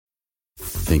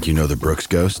Think you know the Brooks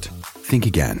Ghost? Think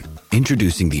again.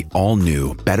 Introducing the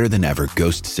all-new, better-than-ever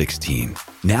Ghost 16.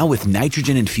 Now with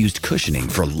nitrogen-infused cushioning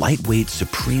for lightweight,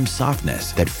 supreme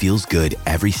softness that feels good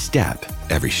every step,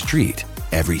 every street,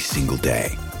 every single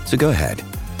day. So go ahead,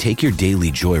 take your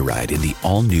daily joyride in the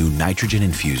all-new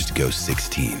nitrogen-infused Ghost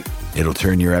 16. It'll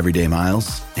turn your everyday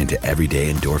miles into everyday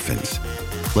endorphins.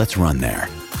 Let's run there.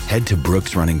 Head to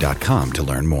brooksrunning.com to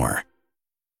learn more.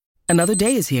 Another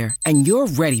day is here, and you're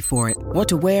ready for it. What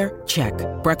to wear? Check.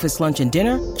 Breakfast, lunch, and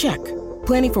dinner? Check.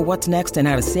 Planning for what's next and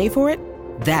how to save for it?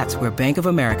 That's where Bank of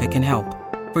America can help.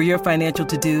 For your financial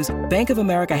to-dos, Bank of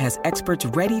America has experts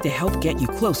ready to help get you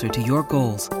closer to your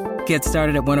goals. Get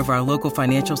started at one of our local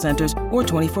financial centers or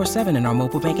 24/7 in our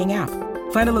mobile banking app.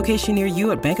 Find a location near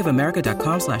you at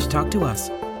bankofamerica.com/talktous.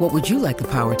 What would you like the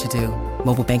power to do?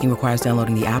 Mobile banking requires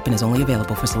downloading the app and is only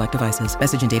available for select devices.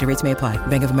 Message and data rates may apply.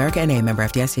 Bank of America NA, member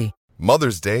FDIC.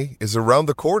 Mother's Day is around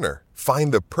the corner.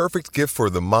 Find the perfect gift for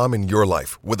the mom in your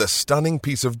life with a stunning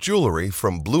piece of jewelry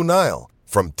from Blue Nile.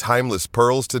 From timeless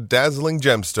pearls to dazzling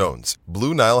gemstones,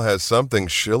 Blue Nile has something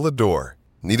she'll adore.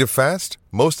 Need it fast?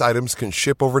 Most items can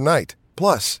ship overnight.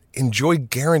 Plus, enjoy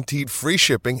guaranteed free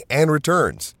shipping and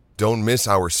returns. Don't miss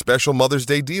our special Mother's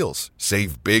Day deals.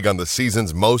 Save big on the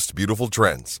season's most beautiful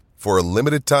trends. For a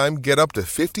limited time, get up to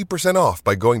 50% off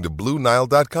by going to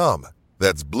BlueNile.com.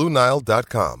 That's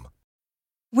BlueNile.com.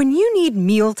 When you need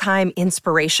mealtime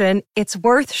inspiration, it's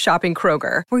worth shopping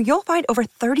Kroger, where you'll find over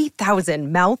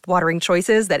 30,000 mouth-watering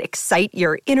choices that excite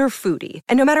your inner foodie.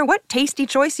 And no matter what tasty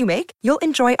choice you make, you'll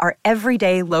enjoy our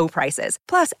everyday low prices,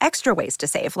 plus extra ways to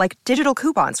save, like digital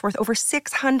coupons worth over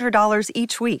 $600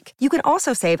 each week. You can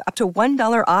also save up to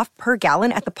 $1 off per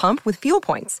gallon at the pump with fuel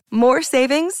points. More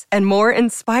savings and more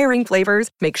inspiring flavors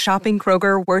make shopping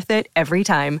Kroger worth it every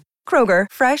time. Kroger,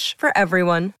 fresh for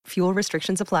everyone. Fuel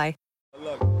restrictions apply.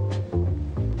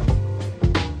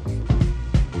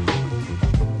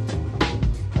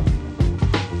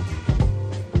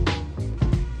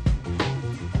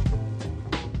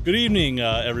 Good evening,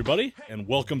 everybody, and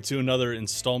welcome to another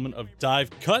installment of Dive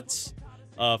Cuts.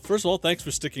 First of all, thanks for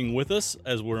sticking with us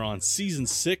as we're on season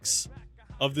 6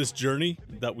 of this journey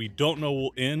that we don't know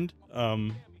will end.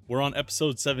 We're on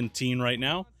episode 17 right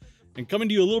now, and coming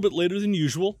to you a little bit later than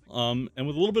usual, and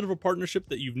with a little bit of a partnership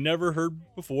that you've never heard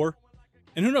before.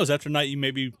 And who knows, after tonight,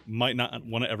 you might not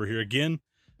want to ever hear again.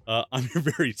 I'm your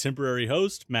very temporary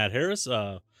host, Matt Harris,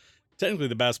 technically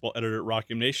the basketball editor at Rock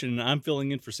M Nation, and I'm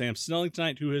filling in for Sam Snelling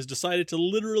tonight, who has decided to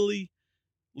literally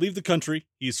leave the country.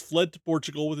 He's fled to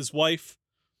Portugal with his wife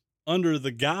under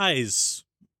the guise,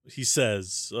 he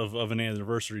says, of an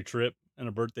anniversary trip and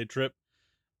a birthday trip.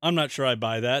 I'm not sure I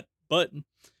buy that, but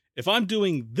if I'm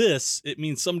doing this, it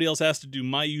means somebody else has to do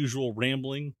my usual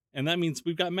rambling, and that means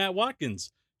we've got Matt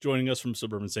Watkins joining us from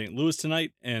suburban St. Louis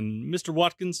tonight. And Mr.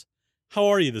 Watkins, how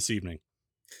are you this evening?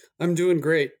 I'm doing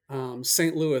great.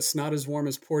 St. Louis, not as warm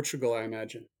as Portugal, I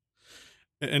imagine.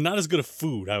 And not as good of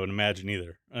food, I would imagine,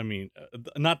 either. I mean,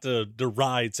 not to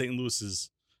deride St.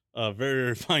 Louis's very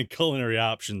refined culinary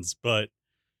options, but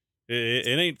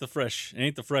it ain't the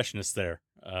freshness there.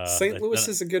 St. Louis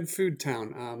is a good food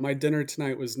town. My dinner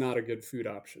tonight was not a good food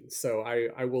option, so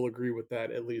I will agree with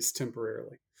that, at least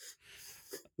temporarily.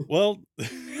 Well,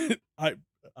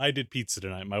 I did pizza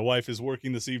tonight. My wife is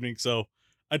working this evening, so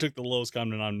I took the lowest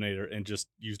common denominator and just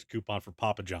used a coupon for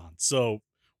Papa John's. So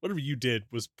whatever you did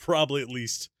was probably at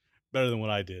least better than what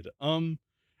I did.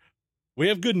 We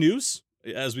have good news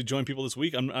as we join people this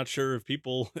week. I'm not sure if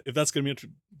that's going to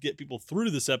get people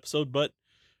through this episode, but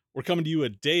we're coming to you a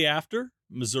day after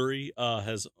Missouri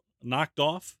has knocked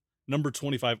off number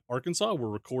 25 Arkansas. We're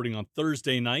recording on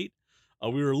Thursday night.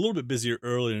 We were a little bit busier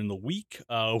earlier in the week,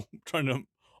 trying to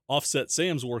offset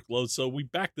Sam's workload, so we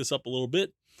backed this up a little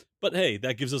bit. But hey,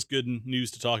 that gives us good news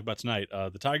to talk about tonight.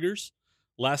 The Tigers,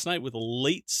 last night with a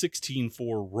late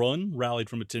 16-4 run, rallied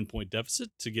from a 10-point deficit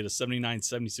to get a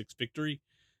 79-76 victory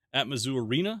at Mizzou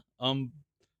Arena.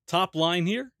 Top line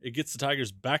here, it gets the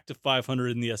Tigers back to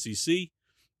 500 in the SEC,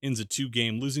 ends a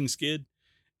 2-game losing skid.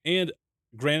 And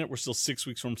granted, we're still 6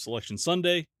 weeks from Selection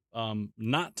Sunday.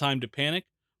 Not time to panic,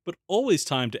 but always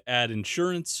time to add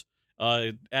insurance.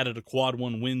 Added a quad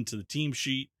 1 win to the team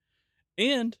sheet.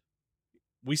 And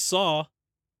we saw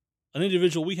an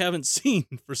individual we haven't seen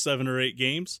for 7 or 8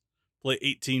 games play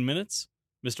 18 minutes,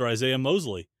 Mr. Isaiah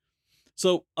Mosley.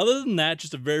 So other than that,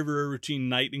 just a very, very routine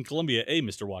night in Columbia. Hey,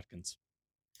 Mr. Watkins.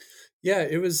 Yeah,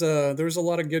 it was. There was a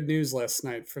lot of good news last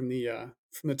night from the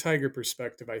Tiger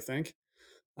perspective, I think.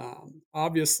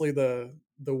 Obviously, the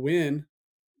win,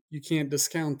 you can't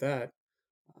discount that.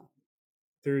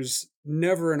 There's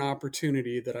never an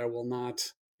opportunity that I will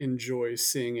not enjoy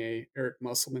seeing a Eric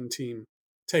Musselman team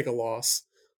take a loss.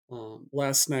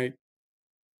 Last night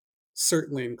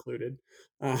certainly included.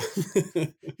 Uh,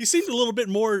 He seemed a little bit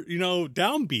more,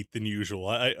 downbeat than usual.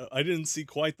 I didn't see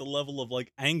quite the level of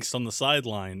like angst on the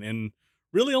sideline, and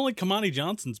really only Kamani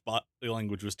Johnson's body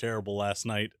language was terrible last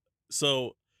night.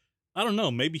 So I don't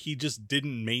know. Maybe he just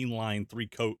didn't mainline three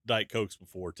Diet Cokes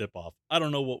before tip off. I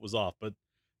don't know what was off, but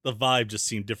the vibe just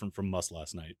seemed different from Muss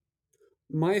last night.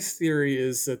 My theory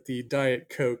is that the Diet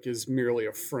Coke is merely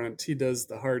a front. He does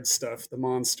the hard stuff, the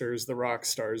monsters, the rock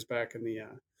stars back in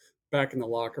the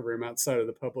locker room outside of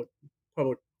the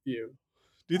public view.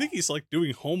 Do you think he's like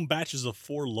doing home batches of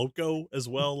Four Loco as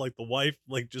well? Like the wife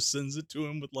like just sends it to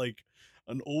him with like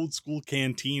an old school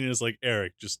canteen and is like,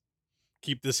 Eric, just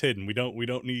keep this hidden. We don't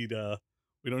need the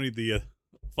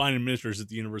fine administrators at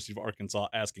the University of Arkansas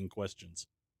asking questions.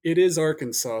 It is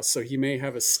Arkansas, so he may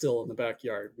have a still in the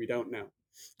backyard. We don't know.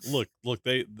 Look,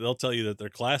 they'll tell you that they're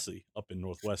classy up in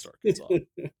Northwest Arkansas.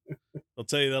 They'll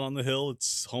tell you that on the hill,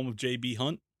 it's home of J.B.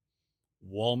 Hunt,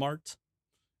 Walmart,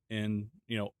 and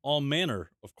all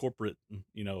manner of corporate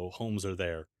homes are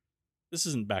there. This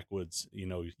isn't backwoods,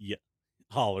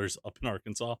 hollers up in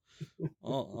Arkansas.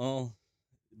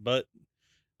 But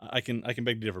I can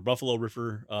beg to differ. Buffalo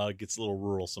River gets a little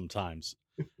rural sometimes.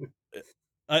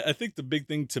 I think the big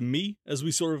thing to me, as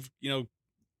we sort of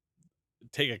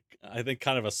take I think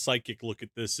kind of a psychic look at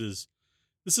this is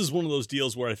one of those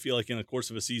deals where I feel like in the course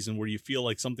of a season where you feel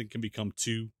like something can become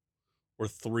 2 or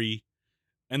 3,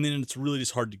 and then it's really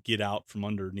just hard to get out from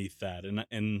underneath that.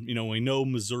 And we know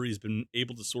Missouri's been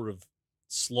able to sort of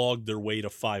slog their way to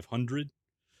 500,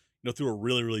 through a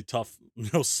really, really tough,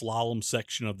 slalom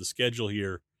section of the schedule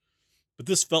here. But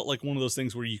this felt like one of those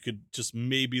things where you could just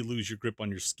maybe lose your grip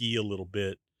on your ski a little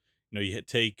bit. You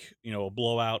take, a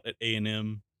blowout at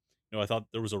A&M. I thought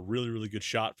there was a really, really good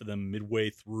shot for them midway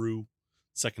through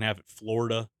second half at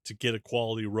Florida to get a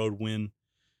quality road win.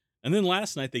 And then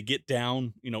last night they get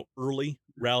down, early,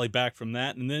 rally back from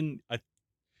that. And then I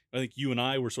think you and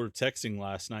I were sort of texting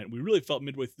last night. We really felt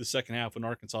midway through the second half when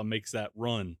Arkansas makes that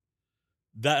run,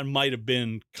 that might have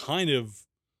been kind of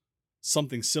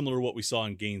something similar to what we saw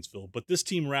in Gainesville. But this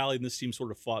team rallied and this team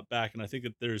sort of fought back. And I think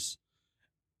that there's,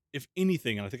 if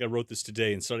anything, and I think I wrote this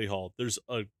today in study hall, there's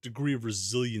a degree of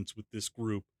resilience with this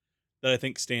group that I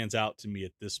think stands out to me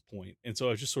at this point. And so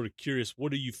I was just sort of curious,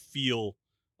 what do you feel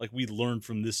like we learned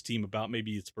from this team about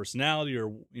maybe its personality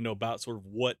or, about sort of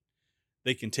what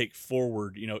they can take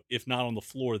forward, if not on the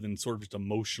floor, then sort of just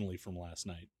emotionally from last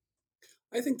night?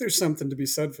 I think there's something to be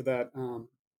said for that.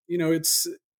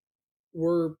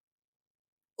 We're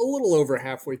a little over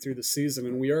halfway through the season,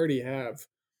 and we already have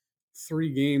 3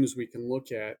 games we can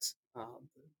look at.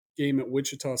 Game at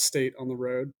Wichita State on the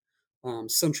road,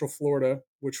 Central Florida,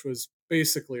 which was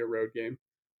basically a road game,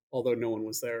 although no one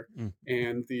was there,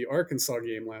 and the Arkansas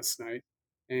game last night.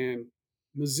 And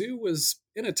Mizzou was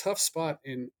in a tough spot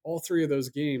in all 3 of those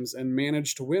games and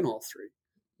managed to win all 3.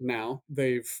 Now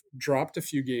they've dropped a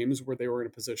few games where they were in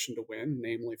a position to win,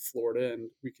 namely Florida,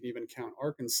 and we can even count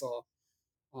Arkansas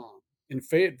in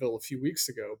Fayetteville a few weeks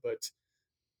ago. But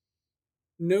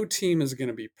no team is going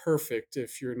to be perfect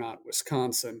if you're not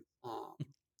Wisconsin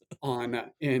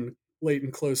in late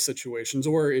and close situations,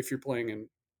 or if you're playing in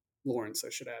Lawrence, I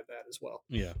should add that as well.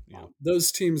 Yeah.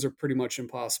 Those teams are pretty much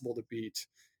impossible to beat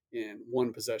in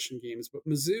one possession games. But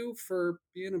Mizzou, for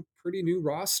being a pretty new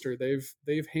roster,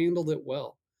 they've handled it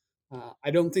well.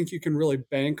 I don't think you can really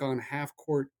bank on half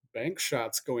court bank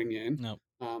shots going in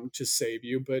to save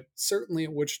you, but certainly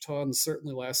at Wichita and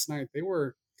certainly last night they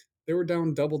were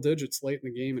down double digits late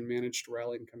in the game and managed to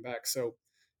rally and come back. So,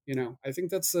 I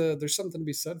think that's there's something to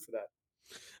be said for that.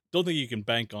 Don't think you can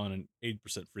bank on an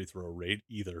 80% free throw rate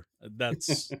either.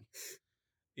 That's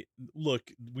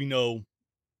look, we know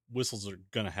whistles are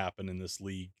going to happen in this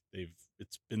league.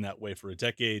 It's been that way for a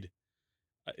decade.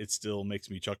 It still makes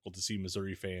me chuckle to see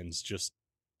Missouri fans just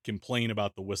complain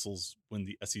about the whistles when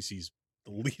the SEC's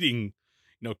the leading,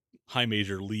 high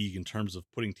major league in terms of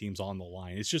putting teams on the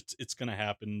line. It's going to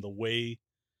happen. The way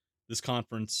this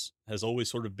conference has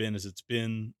always sort of been, as it's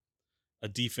been a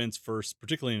defense first,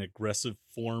 particularly an aggressive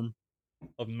form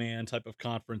of man type of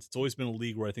conference. It's always been a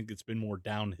league where I think it's been more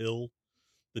downhill.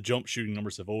 The jump shooting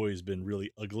numbers have always been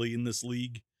really ugly in this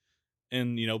league.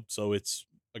 And, so it's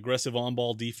aggressive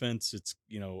on-ball defense. It's,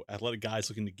 athletic guys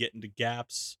looking to get into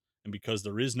gaps. And because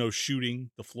there is no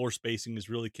shooting, the floor spacing is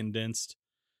really condensed.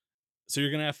 So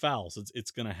you're going to have fouls.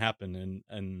 It's going to happen.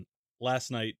 And last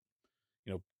night,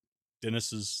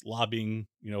 Dennis's lobbying,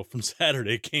 from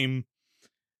Saturday came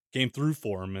through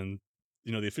for him. And,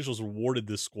 the officials rewarded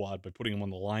this squad by putting him on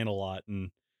the line a lot.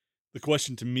 And the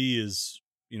question to me is,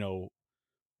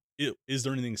 is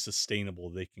there anything sustainable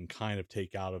they can kind of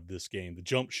take out of this game? The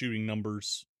jump shooting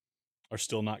numbers are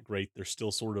still not great. They're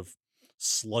still sort of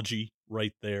sludgy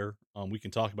right there. We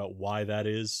can talk about why that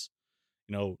is,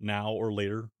 now or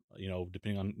later,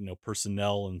 depending on,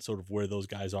 personnel and sort of where those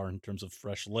guys are in terms of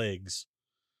fresh legs.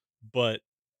 But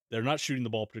they're not shooting the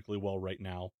ball particularly well right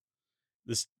now.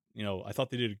 This, I thought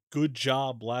they did a good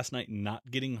job last night not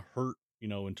getting hurt,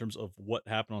 in terms of what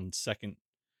happened on second,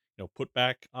 put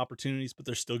back opportunities, but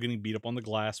they're still getting beat up on the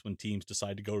glass when teams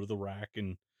decide to go to the rack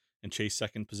and chase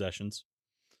second possessions.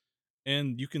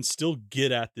 And you can still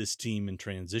get at this team in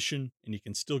transition, and you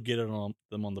can still get it on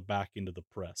them on the back end of the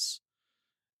press.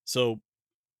 So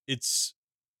it's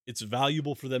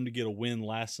valuable for them to get a win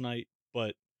last night,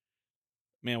 but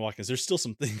man, Watkins, there's still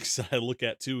some things that I look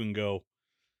at too and go,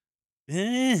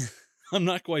 eh, I'm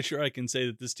not quite sure I can say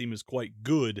that this team is quite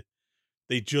good.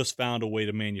 They just found a way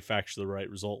to manufacture the right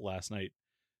result last night.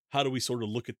 How do we sort of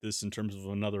look at this in terms of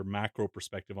another macro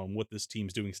perspective on what this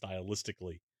team's doing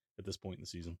stylistically at this point in the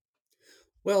season?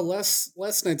 Well, last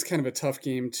night's kind of a tough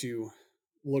game to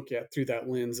look at through that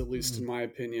lens, at least in Mm. my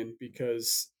opinion,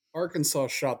 because Arkansas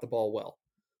shot the ball well.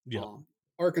 Yeah.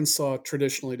 Arkansas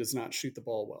traditionally does not shoot the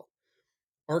ball well.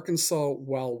 Arkansas,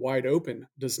 while wide open,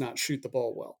 does not shoot the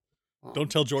ball well.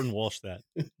 Don't tell Jordan Walsh that.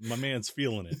 My man's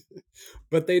feeling it.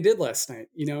 But they did last night,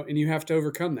 and you have to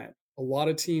overcome that. A lot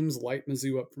of teams light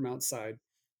Mizzou up from outside.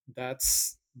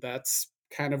 That's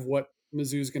kind of what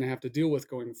Mizzou's going to have to deal with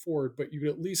going forward. But you would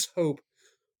at least hope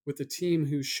with a team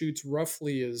who shoots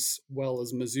roughly as well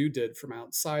as Mizzou did from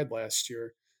outside last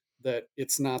year that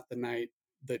it's not the night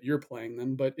that you're playing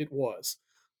them, but it was.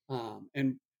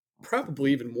 And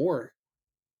probably even more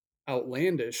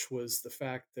outlandish was the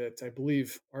fact that I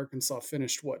believe Arkansas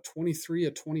finished 23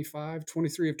 of 25,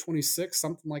 23 of 26,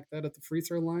 something like that at the free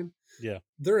throw line. Yeah.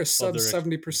 They're a sub their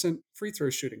 70% free throw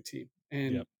shooting team.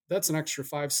 And Yep. that's an extra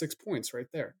 5-6 points right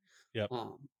there. Yep.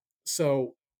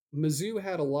 So Mizzou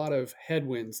had a lot of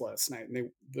headwinds last night,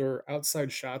 and their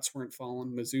outside shots weren't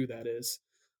falling. Mizzou, that is.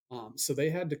 So they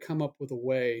had to come up with a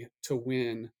way to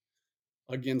win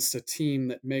against a team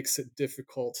that makes it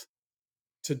difficult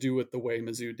to do it the way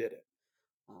Mizzou did it.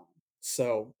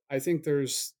 So I think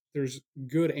there's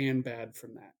good and bad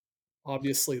from that.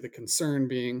 Obviously, the concern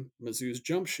being Mizzou's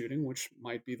jump shooting, which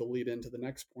might be the lead into the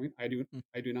next point. I do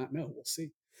not know. We'll see.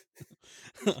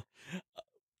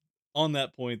 On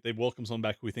that point, they welcome someone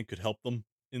back who we think could help them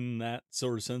in that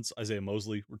sort of sense. Isaiah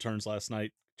Mosley returns last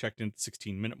night, checked in at the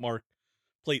 16-minute mark,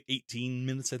 played 18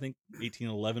 minutes, I think,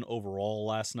 18-11 overall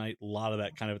last night. A lot of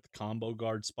that kind of at the combo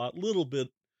guard spot, a little bit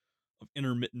of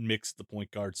intermittent mix at the point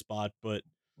guard spot, but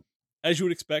as you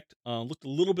would expect, looked a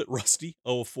little bit rusty.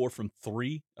 0 of 4 from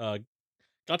 3. Got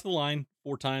to the line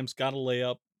 4 times, got a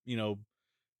layup,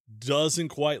 doesn't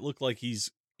quite look like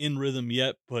he's in rhythm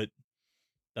yet, but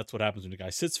that's what happens when a guy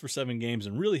sits for 7 games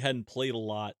and really hadn't played a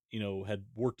lot, had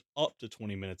worked up to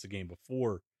 20 minutes a game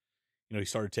before, he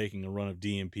started taking a run of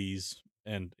DNPs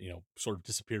and, sort of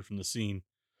disappeared from the scene.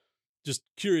 Just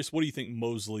curious, what do you think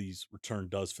Mosley's return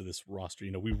does for this roster?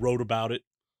 We wrote about it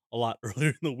a lot earlier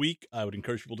in the week. I would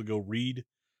encourage people to go read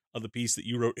the piece that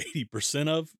you wrote 80%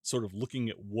 of, sort of looking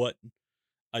at what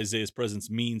Isaiah's presence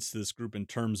means to this group in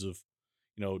terms of,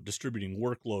 distributing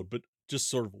workload, but just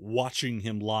sort of watching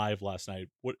him live last night.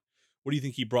 What do you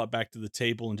think he brought back to the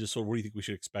table, and just sort of what do you think we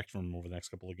should expect from him over the next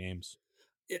couple of games?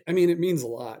 I mean, it means a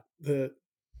lot. The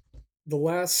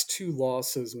last 2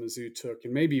 losses Mizzou took,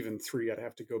 and maybe even 3, I'd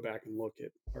have to go back and look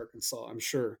at Arkansas. I'm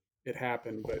sure it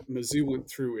happened, but Mizzou went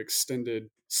through extended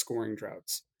scoring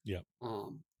droughts. Yeah.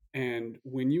 And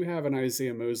when you have an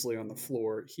Isaiah Mosley on the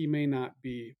floor, he may not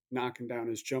be knocking down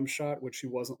his jump shot, which he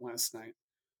wasn't last night.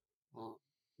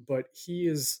 But he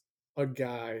is a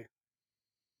guy,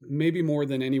 maybe more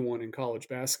than anyone in college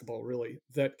basketball, really,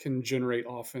 that can generate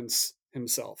offense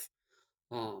himself.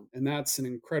 And that's an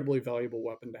incredibly valuable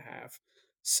weapon to have.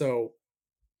 So,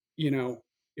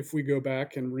 if we go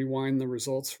back and rewind the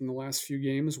results from the last few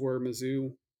games where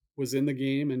Mizzou was in the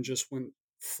game and just went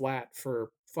flat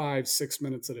for 5-6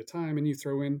 minutes at a time, and you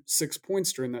throw in 6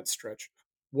 points during that stretch,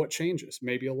 what changes?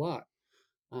 Maybe a lot.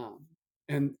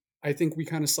 And I think we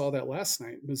kind of saw that last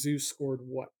night. Mizzou scored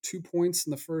 2 points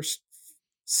in the first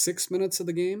 6 minutes of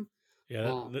the game.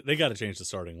 Yeah, they got to change the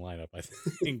starting lineup, I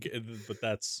think.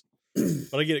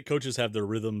 but I get it. Coaches have their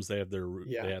rhythms, they have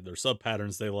their sub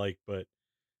patterns they like, but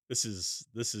this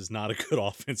is not a good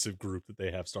offensive group that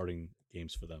they have starting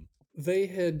games for them. They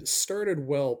had started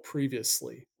well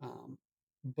previously,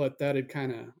 but that had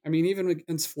kind of, I mean, even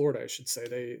against Florida, I should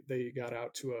say, they got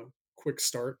out to a quick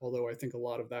start, although I think a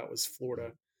lot of that was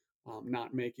Florida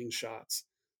not making shots.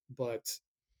 But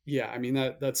yeah, I mean,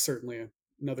 that's certainly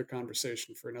another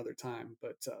conversation for another time.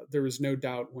 But there was no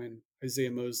doubt when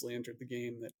Isaiah Mosley entered the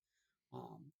game that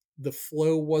the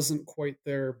flow wasn't quite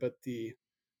there, but the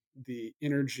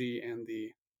energy and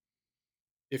the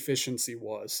efficiency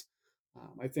was.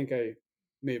 I think I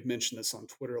may have mentioned this on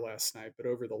Twitter last night, but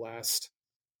over the last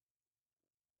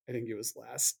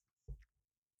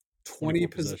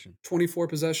 24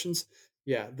 possessions,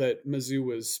 that Mizzou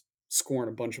was scoring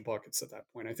a bunch of buckets at that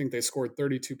point. I think they scored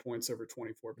 32 points over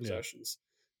 24 possessions.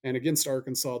 Yeah. And against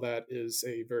Arkansas, that is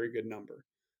a very good number.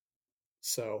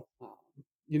 So,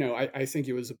 I think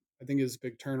it was a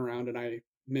big turnaround. And I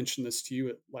mentioned this to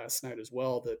you last night as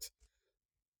well, that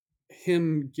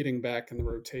him getting back in the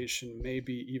rotation may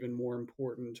be even more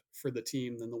important for the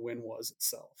team than the win was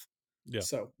itself. Yeah.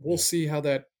 So we'll see how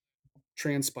that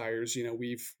transpires.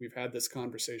 We've had this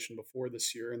conversation before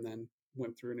this year and then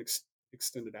went through an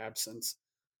extended absence.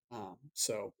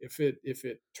 So if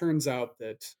it turns out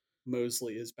that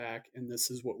Mosley is back and this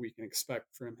is what we can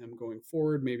expect from him going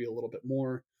forward, maybe a little bit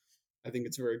more, I think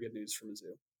it's very good news for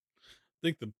Mizzou. I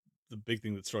think the big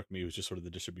thing that struck me was just sort of the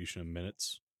distribution of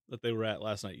minutes that they were at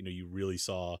last night. You really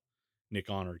saw Nick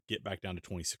Honor get back down to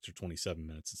 26 or 27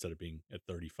 minutes instead of being at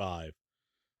 35.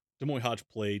 Demoy Hodge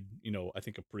played, I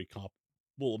think a pretty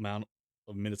comparable amount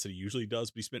of minutes that he usually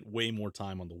does, but he spent way more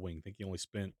time on the wing. I think he only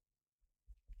spent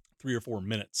 3 or 4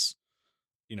 minutes,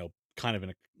 kind of in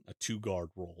a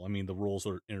 2-guard role. I mean, the roles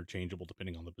are interchangeable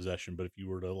depending on the possession, but if you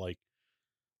were to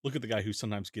look at the guy who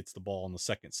sometimes gets the ball on the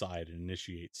second side and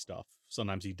initiates stuff,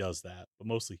 sometimes he does that, but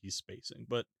mostly he's spacing.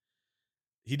 But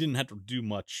he didn't have to do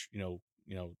much,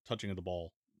 touching of the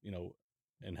ball,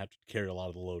 and have to carry a lot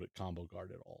of the load at combo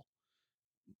guard at all.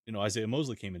 Isaiah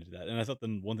Mosley came into that. And I thought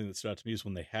the one thing that stood out to me is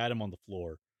when they had him on the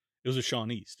floor, it was with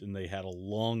Sean East, and they had a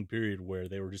long period where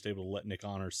they were just able to let Nick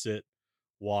Honor sit,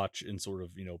 watch, and sort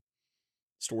of,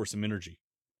 store some energy.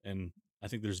 And I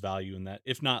think there's value in that.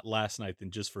 If not last night,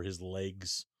 then just for his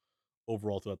legs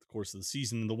overall throughout the course of the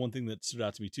season. And the one thing that stood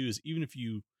out to me too is even if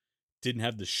you didn't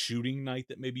have the shooting night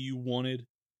that maybe you wanted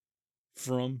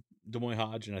from Demoy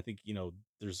Hodge, and I think,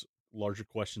 there's larger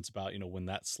questions about, when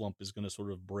that slump is going to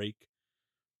sort of break.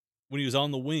 When he was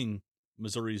on the wing,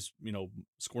 Missouri's,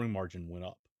 scoring margin went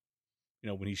up.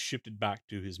 When he shifted back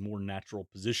to his more natural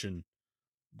position,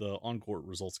 the on-court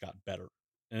results got better.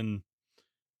 And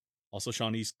also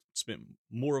Sean East spent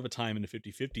more of a time in the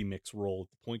 50-50 mix role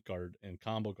at the point guard and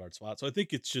combo guard spot. So I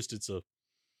think it's a,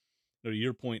 to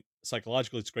your point,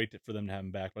 psychologically, it's great for them to have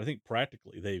him back. But I think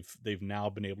practically they've now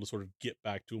been able to sort of get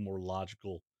back to a more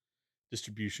logical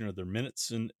distribution of their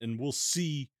minutes. And we'll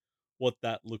see what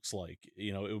that looks like.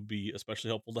 It would be especially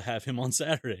helpful to have him on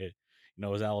Saturday,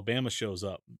 as Alabama shows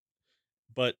up.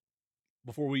 But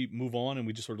before we move on and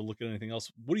we just sort of look at anything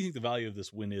else, what do you think the value of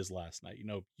this win is last night?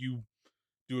 You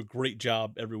do a great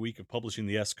job every week of publishing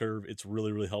the S-curve. It's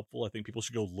really, really helpful. I think people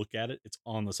should go look at it. It's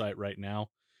on the site right now.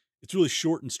 It's really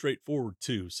short and straightforward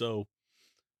too. So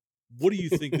what do you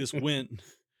think this win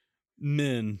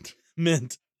meant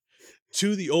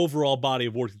to the overall body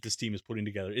of work that this team is putting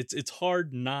together? It's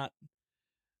hard not,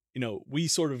 we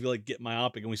sort of get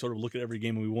myopic and we sort of look at every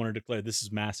game and we want to declare this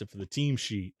is massive for the team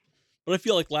sheet. But I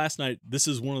feel like last night, this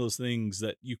is one of those things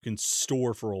that you can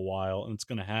store for a while and it's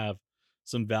going to have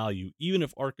some value. Even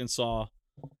if Arkansas,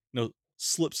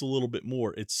 slips a little bit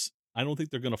more, I don't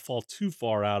think they're going to fall too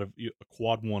far out of a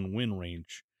quad 1 win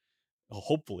range,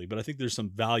 hopefully. But I think there's some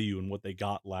value in what they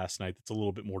got last night that's a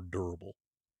little bit more durable.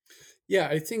 Yeah,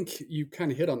 I think you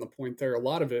kind of hit on the point there. A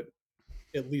lot of it,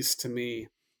 at least to me,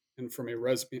 and from a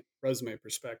resume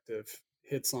perspective,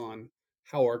 hits on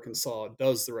how Arkansas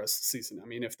does the rest of the season. I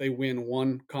mean, if they win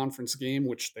one conference game,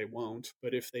 which they won't,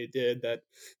 but if they did, then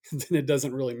it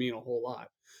doesn't really mean a whole lot.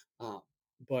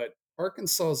 But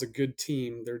Arkansas is a good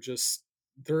team.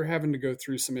 They're having to go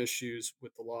through some issues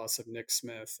with the loss of Nick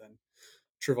Smith and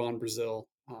Trevon Brazile,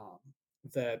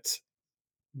 that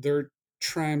they're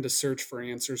trying to search for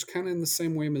answers, kind of in the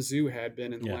same way Mizzou had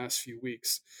been in the last few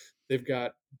weeks. They've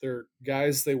got their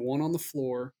guys they want on the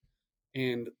floor,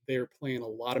 and they're playing a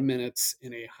lot of minutes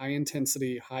in a high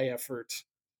intensity, high effort.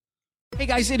 Hey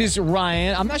guys, it is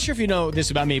Ryan. I'm not sure if you know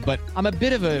this about me, but I'm a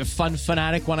bit of a fun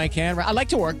fanatic when I can. I like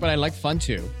to work, but I like fun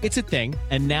too. It's a thing.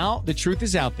 And now the truth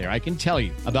is out there. I can tell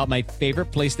you about my favorite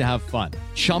place to have fun.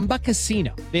 Chumba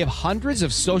Casino. They have hundreds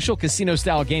of social casino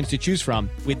style games to choose from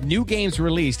with new games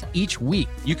released each week.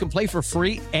 You can play for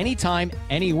free anytime,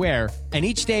 anywhere. And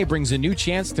each day brings a new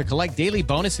chance to collect daily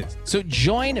bonuses. So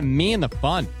join me in the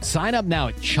fun. Sign up now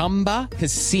at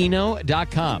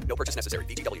ChumbaCasino.com. No purchase necessary.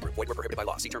 VGW. Void where prohibited by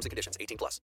law. See terms and conditions.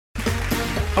 18+.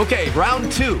 Okay, round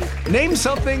 2. Name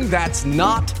something that's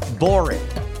not boring.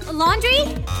 A laundry?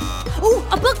 Ooh,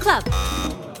 a book club.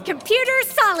 computer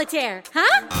solitaire,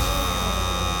 huh?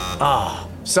 Ah,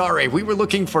 sorry, we were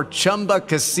looking for Chumba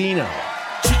Casino.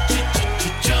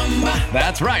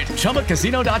 That's right,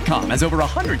 ChumbaCasino.com has over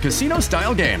 100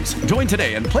 casino-style games. Join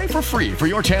today and play for free for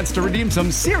your chance to redeem some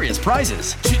serious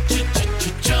prizes.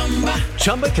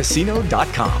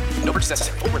 ChumbaCasino.com. No purchase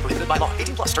necessary. Void where prohibited by law.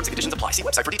 18+ terms and conditions apply. See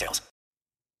website for details.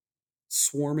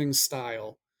 Swarming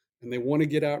style, and they want to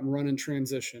get out and run in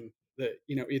transition. That,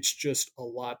 it's just a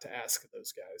lot to ask of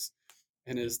those guys.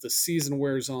 And as the season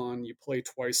wears on, you play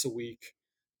twice a week.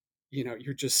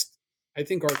 I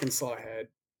think Arkansas had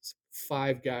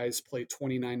 5 guys play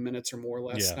 29 minutes or more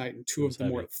last night, and 2 of them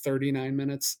were at 39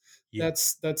 minutes. Yeah.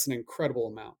 That's an incredible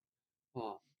amount.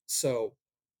 So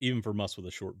even for us with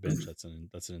a short bench, that's an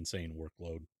insane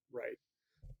workload. Right.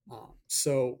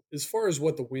 So as far as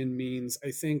what the win means,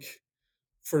 I think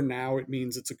for now it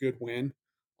means it's a good win.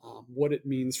 What it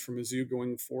means for Mizzou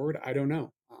going forward, I don't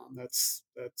know.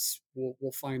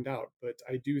 We'll find out. But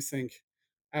I do think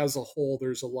as a whole,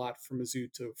 there's a lot for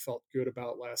Mizzou to felt good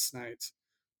about last night,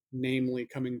 namely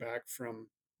coming back from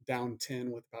down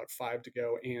 10 with about 5 to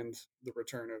go and the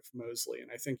return of Mosley. And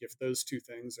I think if those two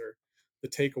things are the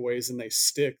takeaways and they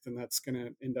stick, then that's going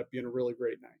to end up being a really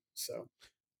great night. So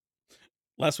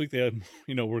last week, we're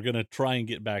going to try and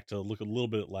get back to look a little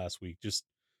bit at last week. Just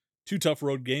 2 tough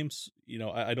road games.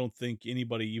 I don't think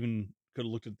anybody even could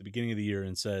have looked at the beginning of the year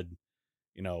and said,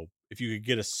 if you could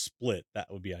get a split, that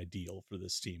would be ideal for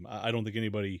this team. I don't think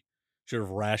anybody should have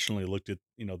rationally looked at,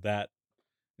 that,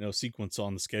 sequence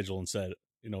on the schedule and said,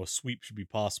 a sweep should be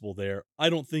possible there. I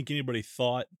don't think anybody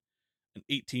thought an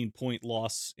 18-point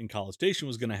loss in College Station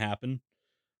was going to happen.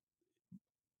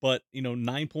 But,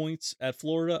 9 points at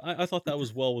Florida, I thought that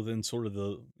was well within sort of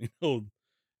the,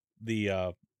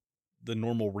 the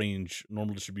normal range,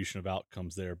 normal distribution of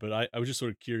outcomes there. But I was just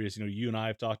sort of curious, you and I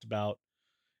have talked about,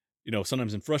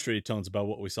 sometimes in frustrated tones about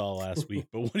what we saw last week,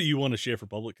 but what do you want to share for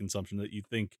public consumption that you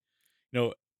think,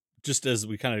 just as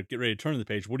we kind of get ready to turn the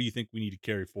page, what do you think we need to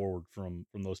carry forward from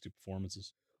those 2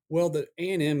 performances? Well, the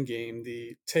A&M game,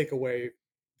 the takeaway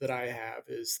that I have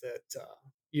is that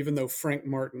even though Frank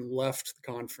Martin left the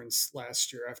conference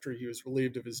last year after he was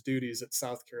relieved of his duties at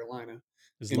South Carolina,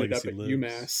 ended up at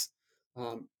UMass,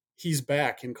 he's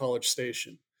back in College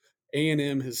Station.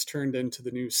 A&M has turned into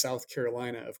the new South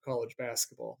Carolina of college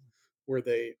basketball, where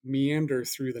they meander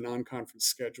through the non-conference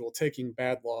schedule, taking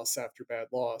bad loss after bad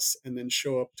loss, and then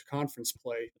show up to conference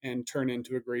play and turn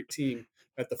into a great team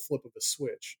at the flip of a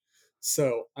switch.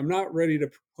 So I'm not ready to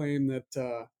proclaim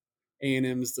that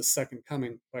A&M is the second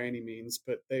coming by any means,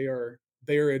 but they are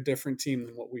a different team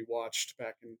than what we watched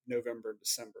back in November and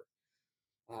December.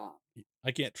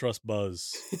 I can't trust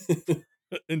Buzz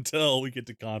until we get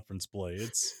to conference play.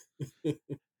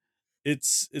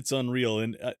 It's unreal,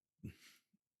 and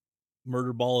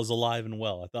murder ball is alive and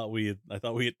well. I thought we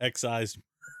had excised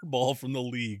murder ball from the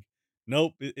league.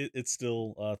 Nope, it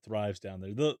still thrives down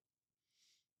there.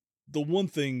 The one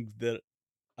thing that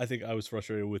I think I was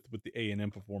frustrated with the A&M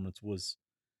performance was,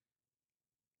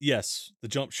 yes, the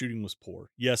jump shooting was poor.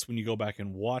 Yes, when you go back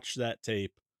and watch that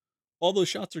tape, all those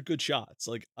shots are good shots.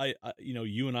 Like I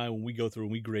you and I, when we go through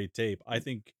and we grade tape, I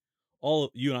think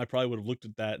you and I probably would have looked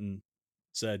at that and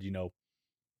said,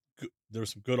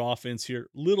 there's some good offense here,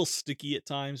 little sticky at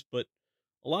times, but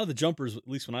a lot of the jumpers, at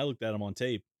least when I looked at them on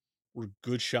tape, were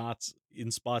good shots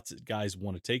in spots that guys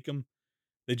want to take them.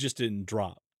 They just didn't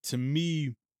drop. To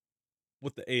me,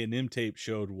 what the A&M tape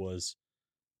showed was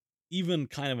even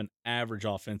kind of an average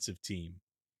offensive team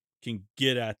can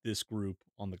get at this group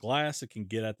on the glass. It can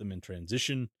get at them in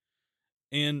transition,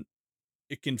 and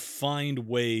it can find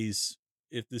ways,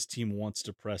 if this team wants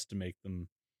to press, to make them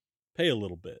pay a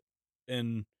little bit.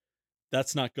 And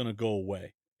that's not going to go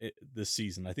away this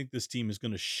season. I think this team is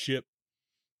going to ship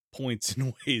points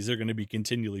in ways that are going to be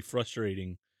continually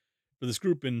frustrating for this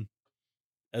group. And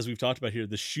as we've talked about here,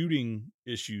 the shooting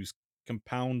issues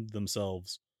compound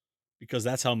themselves because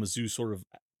that's how Mizzou sort of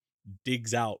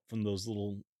digs out from those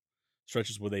little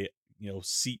stretches where they,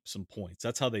 seep some points.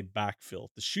 That's how they backfill.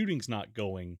 If the shooting's not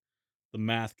going, the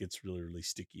math gets really, really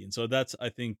sticky. And so that's, I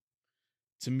think,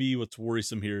 to me, what's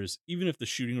worrisome here is even if the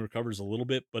shooting recovers a little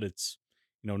bit, but it's,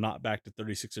 not back to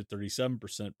 36 or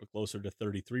 37%, but closer to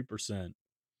 33%,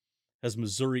 has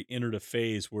Missouri entered a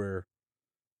phase where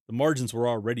the margins were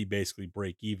already basically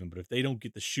break even. But if they don't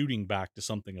get the shooting back to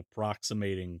something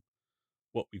approximating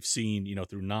what we've seen,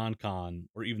 through non-con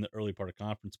or even the early part of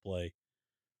conference play,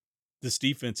 this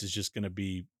defense is just going to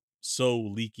be so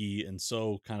leaky and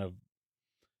so kind of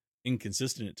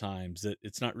inconsistent at times that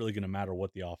it's not really going to matter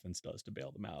what the offense does to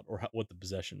bail them out or what the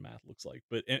possession math looks like.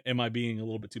 But am I being a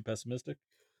little bit too pessimistic?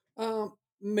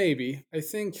 Maybe. I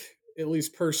think, at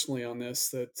least personally on this,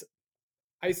 that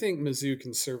I think Mizzou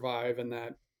can survive in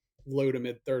that low to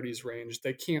mid 30s range.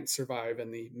 They can't survive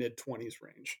in the mid 20s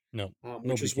range, No, which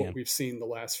nobody is what can. we've seen the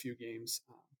last few games.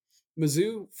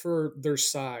 Mizzou, for their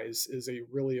size, is a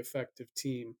really effective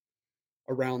team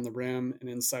around the rim and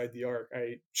inside the arc.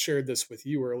 I shared this with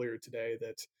you earlier today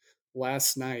that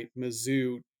last night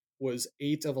Mizzou was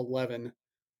 8 of 11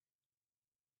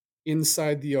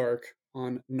 inside the arc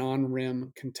on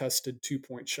non-rim contested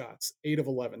 2-point shots. 8 of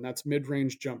 11. That's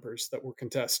mid-range jumpers that were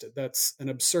contested. That's an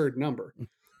absurd number.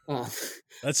 Uh,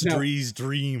 That's now, Dree's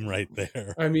dream right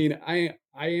there. I mean,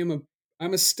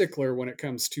 I'm a stickler when it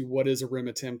comes to what is a rim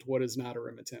attempt, what is not a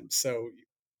rim attempt. So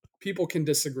people can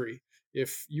disagree.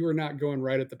 If you are not going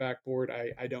right at the backboard,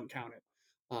 I don't count it.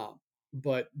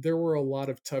 But there were a lot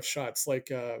of tough shots, like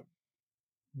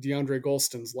DeAndre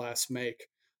Golston's last make,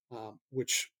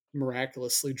 which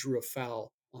miraculously drew a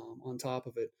foul on top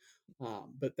of it.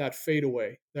 But that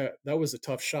fadeaway, that was a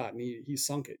tough shot, and he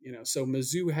sunk it. So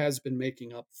Mizzou has been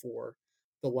making up for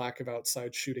the lack of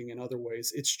outside shooting in other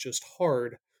ways. It's just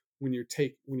hard when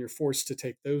you're forced to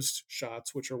take those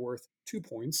shots, which are worth 2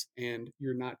 points, and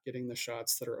you're not getting the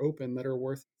shots that are open that are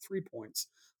worth 3 points.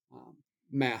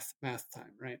 Math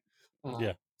time, right?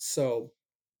 Yeah. So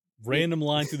Random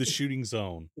line through the shooting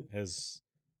zone has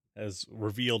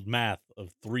revealed math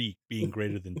of 3 being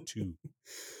greater than 2.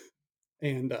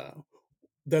 And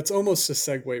that's almost a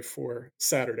segue for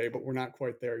Saturday, but we're not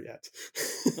quite there yet.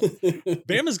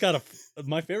 Bama's got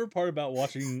my favorite part about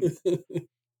watching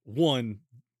one,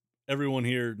 everyone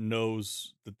here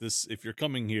knows that if you're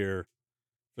coming here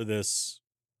for this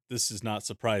is not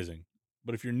surprising.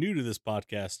 But if you're new to this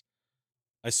podcast,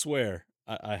 I swear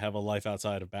I have a life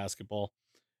outside of basketball.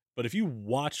 But if you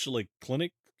watch like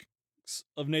clinics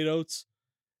of Nate Oates,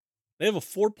 they have a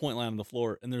 4-point line on the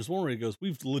floor, and there's one where he goes,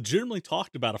 "We've legitimately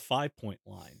talked about a 5-point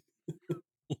line."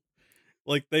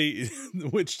 Like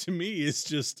which to me is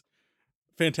just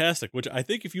fantastic. Which I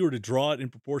think if you were to draw it in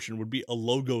proportion, would be a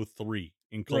logo 3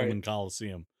 in Coleman Right.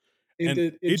 Coliseum.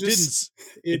 And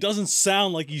it doesn't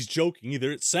sound like he's joking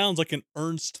either. It sounds like an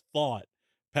earnest thought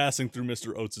passing through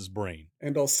Mr. Oates' brain.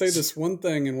 And I'll say this one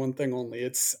thing and one thing only.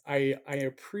 I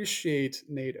appreciate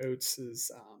Nate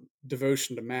Oates'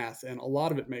 devotion to math, and a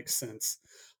lot of it makes sense.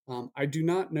 I do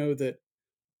not know that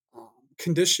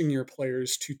conditioning your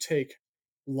players to take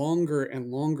longer and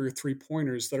longer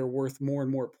 3-pointers that are worth more and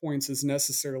more points is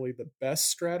necessarily the best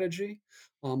strategy,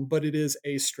 but it is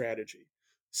a strategy.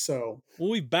 So,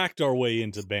 well, we backed our way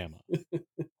into Bama.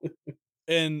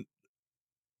 And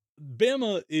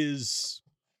Bama is...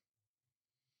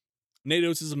 Nate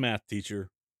Oates is a math teacher,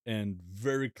 and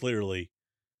very clearly,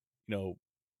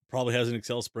 probably has an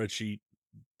Excel spreadsheet,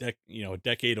 a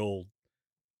decade old,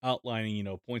 outlining,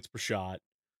 points per shot,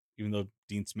 even though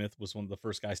Dean Smith was one of the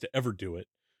first guys to ever do it.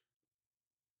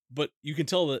 But you can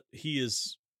tell that he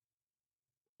is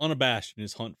unabashed in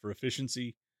his hunt for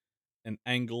efficiency and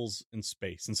angles and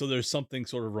space. And so there's something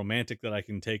sort of romantic that I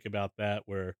can take about that,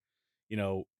 where,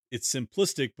 it's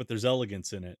simplistic, but there's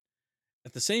elegance in it.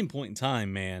 At the same point in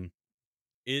time, man,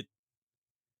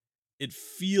 it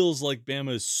feels like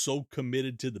Bama is so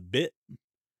committed to the bit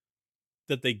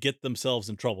that they get themselves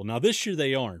in trouble. Now, this year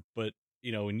they aren't, but,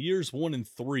 in years 1 and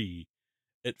 3,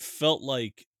 it felt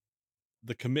like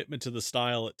the commitment to the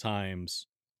style at times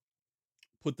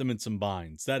put them in some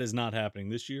binds. That is not happening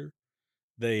this year.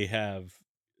 They have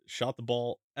shot the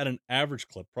ball at an average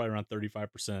clip, probably around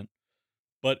 35%.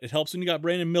 But it helps when you got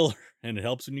Brandon Miller, and it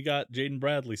helps when you got Jaden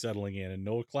Bradley settling in, and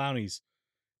Noah Clowney's,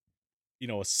 a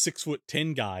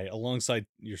 6'10" guy alongside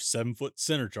your 7-foot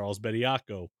center, Charles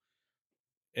Bediako.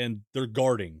 And they're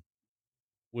guarding,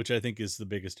 which I think is the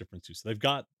biggest difference too. So they've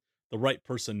got the right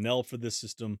personnel for this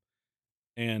system.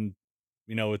 And,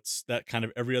 it's that kind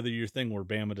of every other year thing where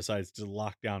Bama decides to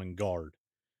lock down and guard.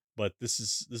 But this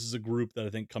is a group that I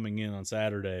think coming in on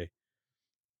Saturday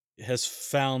has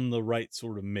found the right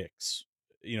sort of mix,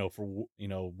 for,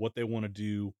 what they want to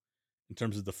do in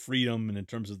terms of the freedom and in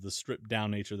terms of the stripped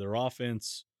down nature of their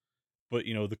offense, but,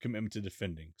 the commitment to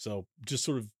defending. So just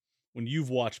sort of, when you've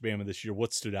watched Bama this year,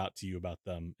 what stood out to you about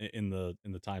them in the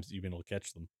times that you've been able to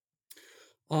catch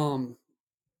them?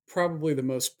 Probably the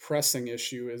most pressing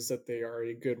issue is that they are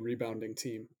a good rebounding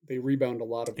team. They rebound a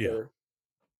lot of their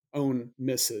own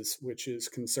misses, which is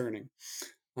concerning.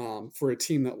 For a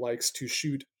team that likes to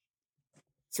shoot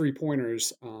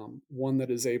 3-pointers, one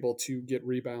that is able to get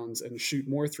rebounds and shoot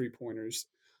more 3-pointers,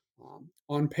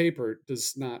 on paper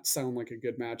does not sound like a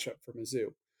good matchup for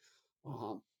Mizzou.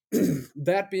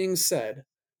 That being said,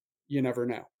 you never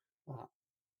know.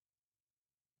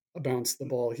 A bounce the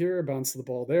ball here, a bounce the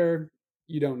ball there.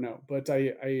 you don't know. But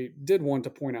I did want to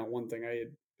point out one thing. I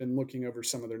had been looking over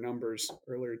some of their numbers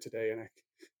earlier today, and I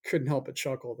couldn't help but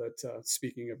chuckle that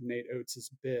speaking of Nate Oates'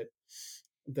 bit,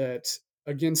 that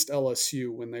against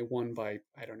LSU when they won by,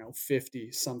 I don't know,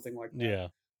 50, something like that. Yeah.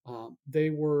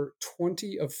 They were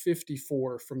 20 of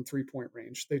 54 from 3-point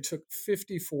range. They took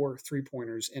 54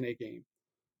 3-pointers in a game.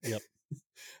 Yep.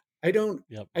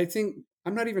 I think,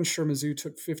 I'm not even sure Mizzou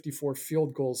took 54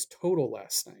 field goals total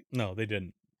last night. No, they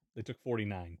didn't. They took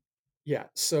 49. Yeah.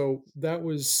 So that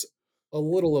was a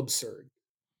little absurd.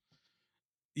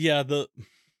 Yeah.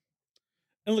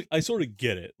 And look, I sort of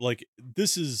get it. Like,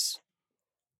 this is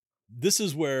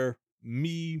where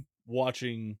me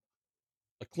watching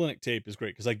a clinic tape is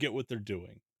great because I get what they're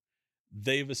doing.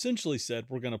 They've essentially said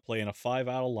we're going to play in a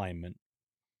 5-out alignment.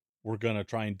 We're going to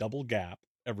try and double gap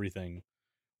everything.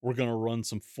 We're going to run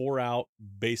some 4-out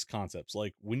base concepts.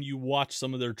 Like when you watch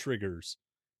some of their triggers,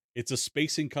 it's a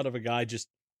spacing cut of a guy just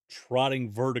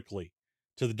trotting vertically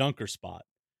to the dunker spot.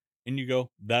 And you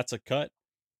go, that's a cut.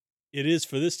 It is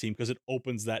for this team because it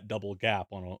opens that double gap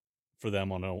for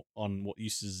them on what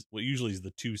usually is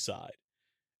the 2 side.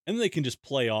 And they can just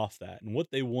play off that. And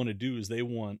what they want to do is they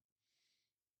want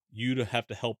you to have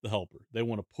to help the helper. They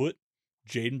want to put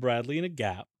Jaden Bradley in a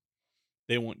gap.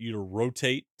 They want you to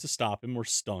rotate to stop him or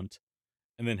stunt,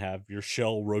 and then have your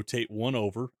shell rotate one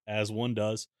over as one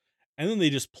does. And then they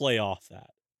just play off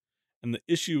that. And the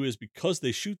issue is because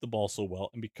they shoot the ball so well,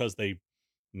 and because they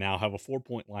now have a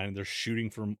 4-point line and they're shooting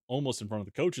from almost in front of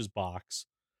the coach's box,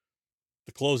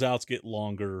 the closeouts get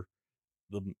longer,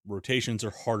 the rotations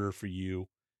are harder for you.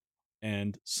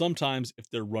 And sometimes if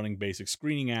they're running basic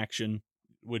screening action,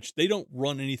 which they don't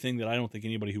run anything that I don't think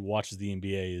anybody who watches the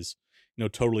NBA is,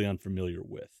 totally unfamiliar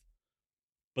with.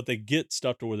 But they get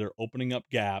stuff to where they're opening up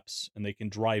gaps and they can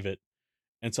drive it.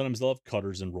 And sometimes they'll have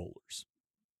cutters and rollers.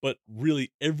 But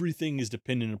really everything is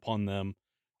dependent upon them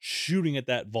shooting at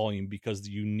that volume because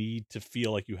you need to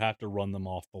feel like you have to run them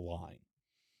off the line.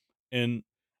 And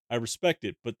I respect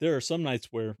it, but there are some nights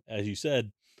where, as you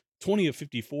said, 20 of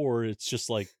 54, it's just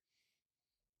like,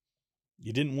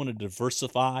 you didn't want to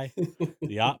diversify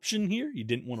the option here. You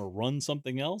didn't want to run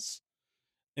something else.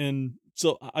 And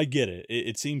so I get it.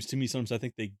 It seems to me sometimes I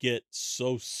think they get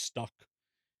so stuck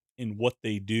in what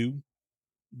they do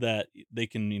that they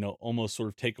can, almost sort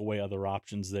of take away other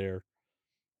options there.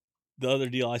 The other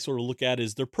deal I sort of look at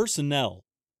is their personnel.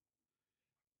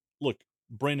 Look,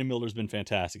 Brandon Miller's been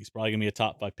fantastic. He's probably going to be a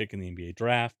top 5 pick in the NBA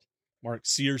draft. Mark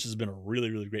Sears has been a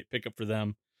really, really great pickup for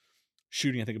them.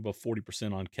 Shooting, I think, above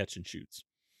 40% on catch and shoots.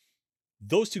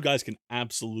 Those two guys can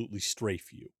absolutely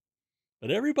strafe you. But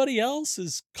everybody else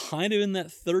is kind of in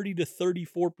that 30 to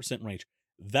 34% range.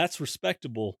 That's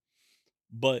respectable.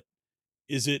 But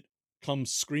is it come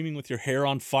screaming with your hair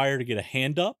on fire to get a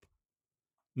hand up?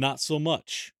 Not so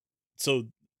much. So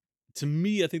to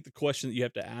me, I think the question that you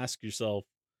have to ask yourself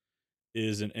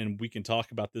is, and we can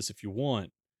talk about this if you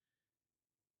want,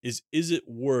 is it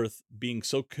worth being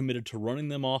so committed to running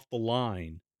them off the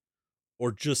line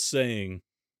or just saying,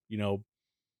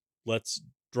 let's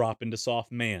drop into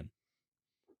soft man.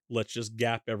 Let's just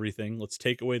gap everything. Let's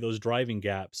take away those driving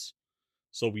gaps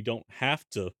so we don't have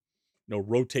to,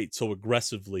 rotate so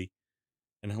aggressively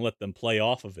and let them play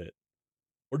off of it.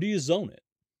 Or do you zone it?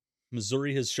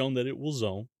 Missouri has shown that it will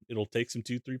zone. It'll take some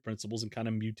 2-3 principles and kind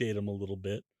of mutate them a little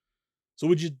bit. So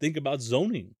would you think about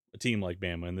zoning a team like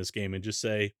Bama in this game and just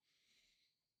say,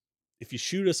 if you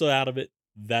shoot us out of it,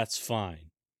 that's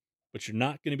fine. But you're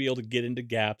not going to be able to get into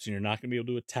gaps, and you're not going to be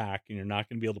able to attack, and you're not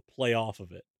going to be able to play off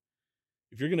of it.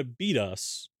 If you're going to beat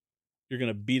us, you're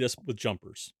going to beat us with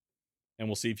jumpers, and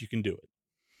we'll see if you can do it.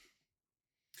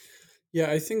 Yeah,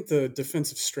 I think the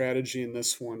defensive strategy in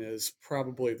this one is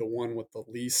probably the one with the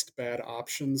least bad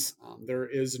options. There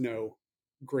is no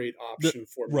great option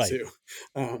for Mizzou.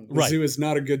 Mizzou is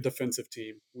not a good defensive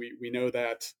team. We know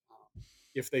that.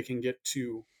 If they can get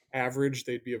to average,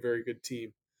 they'd be a very good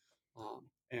team.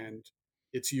 And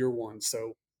it's year one,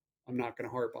 so I'm not going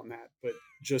to harp on that. But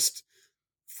just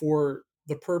for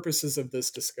the purposes of this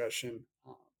discussion,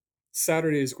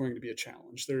 Saturday is going to be a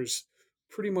challenge. There's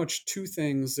pretty much 2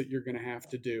 things that you're going to have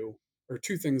to do, or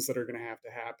 2 things that are going to have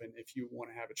to happen if you want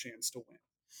to have a chance to win.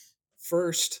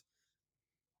 First,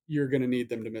 you're going to need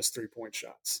them to miss 3-point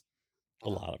shots. A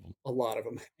lot of them. A lot of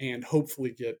them. And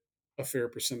hopefully get a fair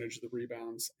percentage of the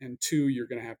rebounds. And 2, you're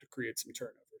going to have to create some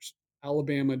turnovers.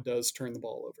 Alabama does turn the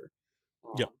ball over.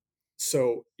 Yep.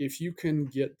 So if you can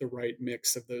get the right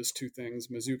mix of those 2 things,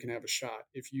 Mizzou can have a shot.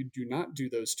 If you do not do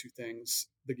those 2 things,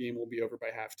 the game will be over by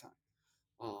halftime.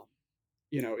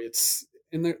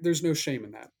 There's no shame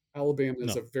in that. Alabama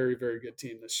is a very, very good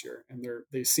team this year, and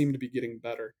they seem to be getting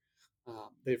better.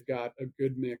 They've got a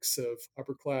good mix of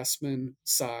upperclassmen,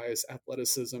 size,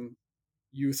 athleticism,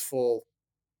 youthful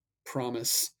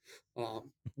promise,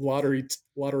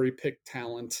 lottery pick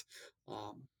talent.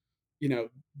 Um,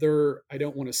 they're, I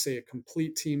don't want to say a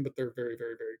complete team, but they're very,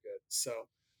 very, very good. So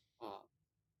um,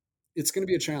 it's going to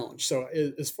be a challenge. So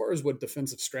as far as what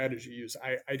defensive strategy use,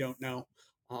 I don't know.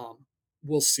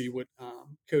 We'll see what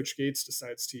Coach Gates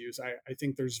decides to use. I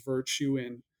think there's virtue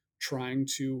in trying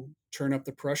to turn up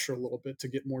the pressure a little bit to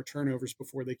get more turnovers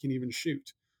before they can even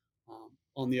shoot.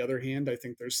 On the other hand, I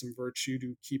think there's some virtue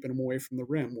to keeping them away from the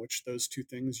rim, which those two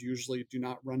things usually do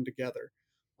not run together.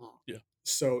 Yeah.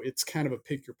 So it's kind of a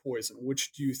pick your poison.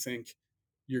 Which do you think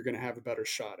you're going to have a better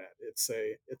shot at? It's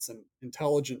an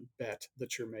intelligent bet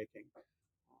that you're making.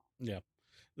 Yeah.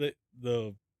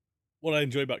 The what I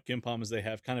enjoy about KenPom is they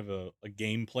have kind of a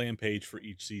game plan page for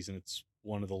each season. It's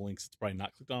one of the links that's probably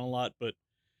not clicked on a lot, but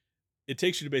it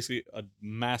takes you to basically a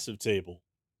massive table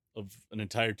of an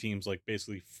entire team's like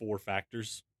basically 4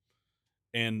 factors.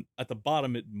 And at the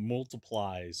bottom, it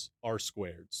multiplies R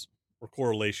squareds or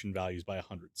correlation values by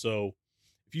 100. So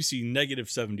if you see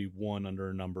 -71 under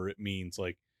a number, it means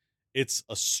like it's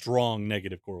a strong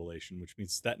negative correlation, which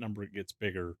means that number gets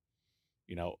bigger,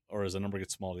 or as a number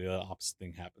gets smaller, the opposite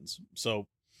thing happens. So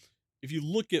if you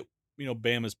look at,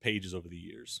 Bama's pages over the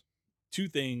years, 2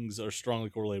 things are strongly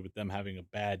correlated with them having a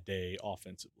bad day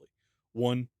offensively.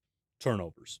 1,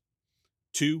 turnovers.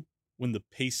 2, when the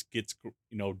pace gets,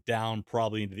 down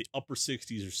probably into the upper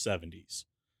 60s or 70s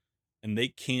and they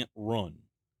can't run,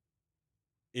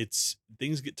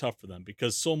 things get tough for them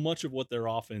because so much of what their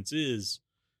offense is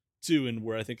too, and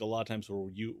where I think a lot of times where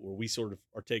we sort of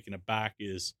are taken aback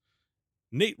is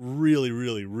Nate really,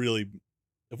 really, really,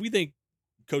 if we think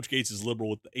Coach Gates is liberal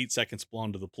with the 8 seconds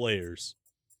belong to the players,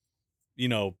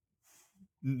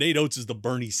 Nate Oates is the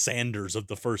Bernie Sanders of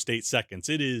the first 8 seconds.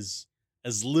 It is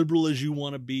as liberal as you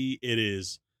want to be. It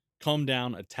is come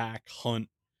down, attack, hunt,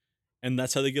 and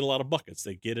that's how they get a lot of buckets.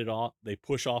 They get it off. They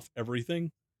push off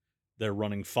everything. They're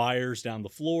running fires down the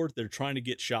floor. They're trying to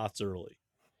get shots early.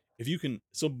 If you can,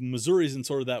 so Missouri's in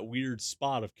sort of that weird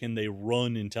spot of can they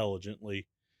run intelligently?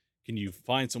 Can you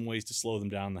find some ways to slow them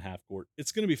down in the half court?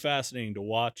 It's going to be fascinating to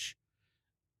watch.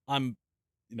 I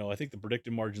think the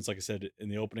predicted margins, like I said in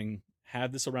the opening,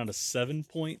 have this around a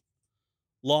 7-point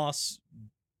loss.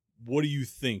 What do you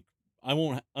think?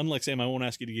 Unlike Sam, I won't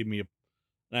ask you to give me an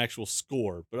actual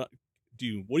score, but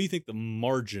what do you think the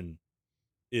margin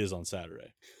is on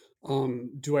Saturday?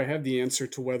 Do I have the answer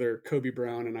to whether Kobe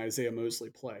Brown and Isaiah Mosley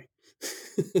play?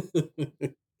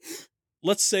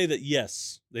 Let's say that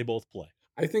yes, they both play.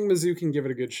 I think Mizzou can give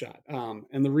it a good shot.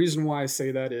 And the reason why I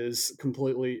say that is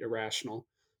completely irrational.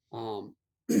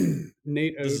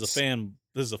 Nate Oates.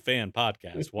 This is a fan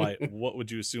podcast. Why? What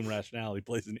would you assume rationality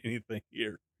plays in anything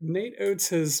here? Nate Oates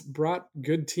has brought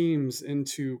good teams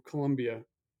into Columbia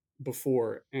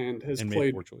before and has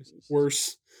played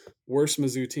worse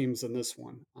Mizzou teams than this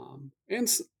one, and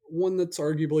one that's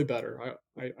arguably better.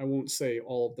 I won't say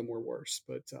all of them were worse,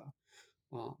 but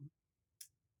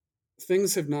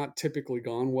things have not typically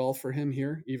gone well for him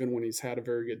here, even when he's had a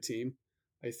very good team.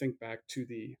 I think back to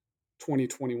the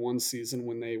 2021 season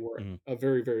when they were a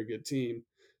very, very good team,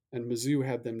 and Mizzou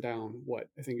had them down,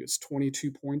 I think it was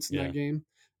 22 points in that game.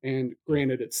 And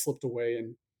granted, it slipped away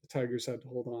and the Tigers had to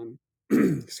hold on,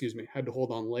 had to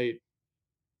hold on late.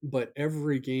 But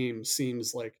every game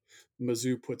seems like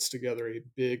Mizzou puts together a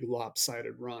big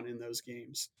lopsided run in those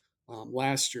games.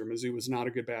 Last year, Mizzou was not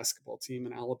a good basketball team,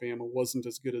 and Alabama wasn't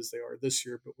as good as they are this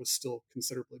year, but was still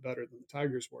considerably better than the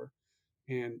Tigers were.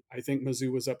 And I think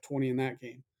Mizzou was up 20 in that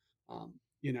game.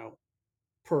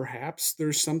 Perhaps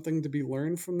there's something to be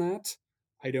learned from that.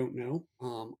 I don't know.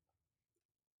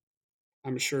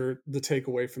 I'm sure the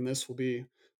takeaway from this will be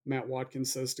Matt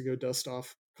Watkins says to go dust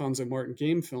off Cuonzo Martin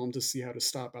game film to see how to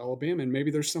stop Alabama, and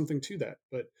maybe there's something to that.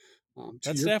 But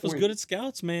that staff was good at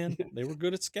scouts, man. They were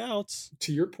good at scouts.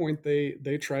 To your point,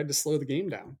 they tried to slow the game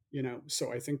down,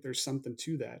 so I think there's something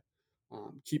to that.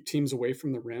 Keep teams away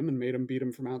from the rim and made them beat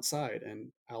them from outside.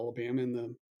 And Alabama in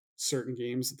the certain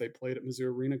games that they played at Mizzou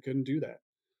Arena couldn't do that.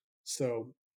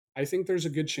 So I think there's a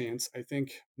good chance. I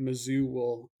think Mizzou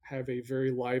will have a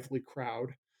very lively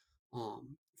crowd.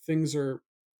 Things are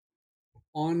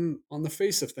on the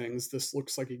face of things. This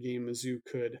looks like a game Mizzou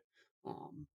could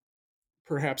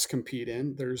perhaps compete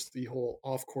in. There's the whole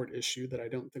off-court issue that I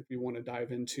don't think we want to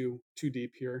dive into too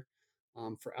deep here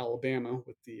for Alabama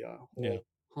with the whole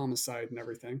homicide and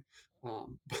everything.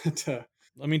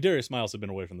 Darius Miles had been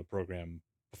away from the program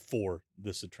before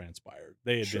this had transpired.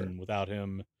 They had been without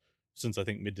him since I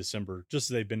think mid-December, just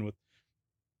as they've been with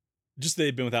just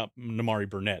they've been without Namari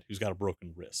Burnett, who's got a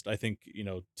broken wrist. I think,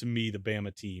 to me, the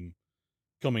Bama team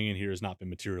coming in here has not been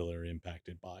materially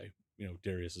impacted by,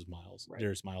 Darius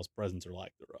Miles' presence or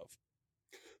lack thereof.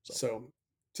 So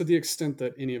to the extent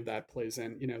that any of that plays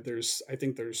in, I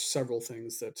think there's several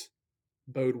things that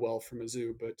bode well for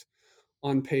Mizzou, but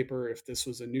on paper, if this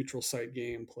was a neutral site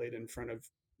game played in front of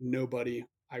nobody,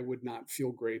 I would not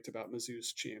feel great about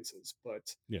Mizzou's chances.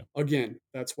 But again,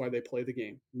 that's why they play the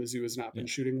game. Mizzou has not been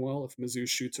shooting well. If Mizzou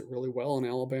shoots it really well and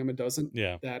Alabama doesn't,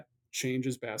 that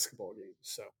changes basketball games.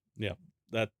 So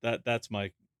that's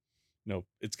my,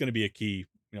 it's going to be a key,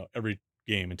 every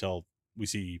game until we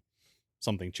see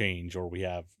something change or we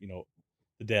have,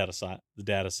 the data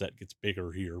set gets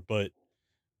bigger here. But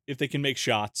if they can make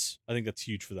shots, I think that's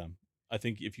huge for them. I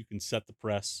think if you can set the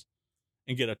press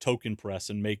and get a token press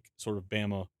and make sort of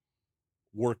Bama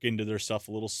work into their stuff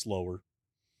a little slower,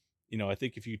 I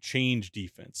think if you change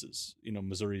defenses,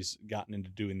 Missouri's gotten into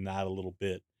doing that a little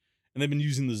bit. And they've been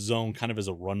using the zone kind of as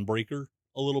a run breaker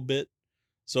a little bit.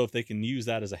 So if they can use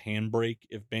that as a handbrake,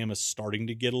 if Bama's starting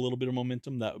to get a little bit of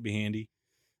momentum, that would be handy.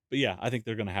 But yeah, I think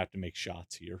they're going to have to make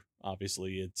shots here.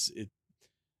 Obviously,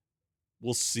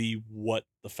 we'll see what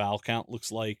the foul count looks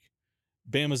like.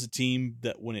 Bama's a team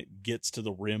that when it gets to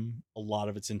the rim, a lot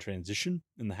of it's in transition.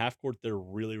 In the half court, they're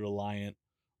really reliant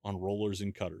on rollers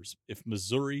and cutters. If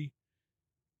Missouri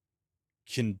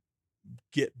can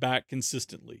get back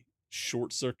consistently,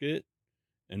 short circuit it,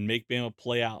 and make Bama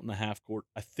play out in the half court,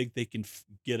 I think they can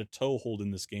get a toehold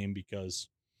in this game because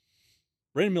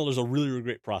Brandon Miller's a really, really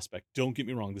great prospect. Don't get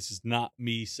me wrong. This is not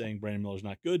me saying Brandon Miller's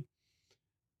not good.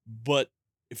 But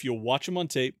if you watch him on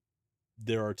tape,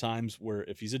 there are times where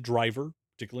if he's a driver,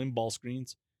 particularly in ball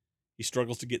screens, he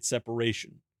struggles to get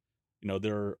separation.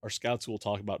 There are scouts who will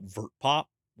talk about vert pop,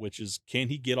 which is can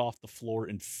he get off the floor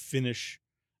and finish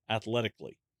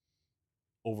athletically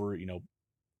over,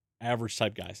 average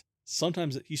type guys.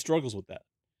 Sometimes he struggles with that.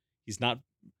 He's not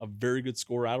a very good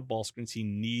scorer out of ball screens. He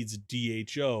needs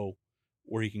DHO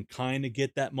where he can kind of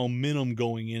get that momentum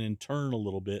going in and turn a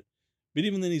little bit. But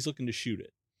even then he's looking to shoot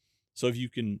it. So if you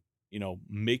can,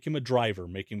 make him a driver,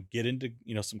 make him get into,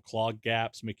 some clogged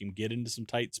gaps, make him get into some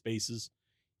tight spaces,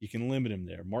 you can limit him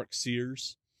there. Mark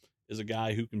Sears is a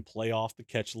guy who can play off the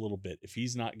catch a little bit. If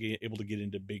he's not able to get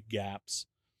into big gaps,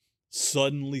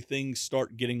 suddenly things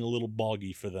start getting a little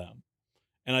boggy for them.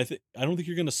 And I don't think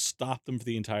you're going to stop them for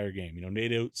the entire game.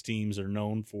 Nate Oates teams are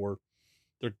known for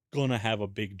they're going to have a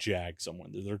big jag somewhere.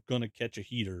 They're going to catch a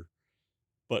heater.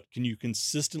 But can you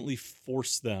consistently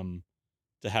force them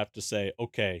to have to say,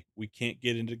 okay, we can't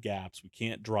get into gaps. We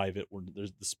can't drive it.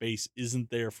 The space isn't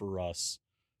there for us.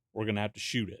 We're going to have to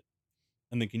shoot it.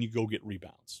 And then can you go get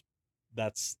rebounds?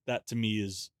 That to me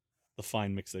is the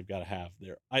fine mix they've got to have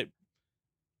there.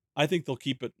 I think they'll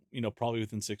keep it, probably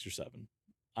within 6 or 7.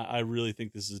 I really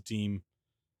think this is a team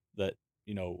that,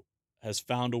 has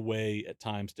found a way at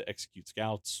times to execute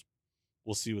scouts.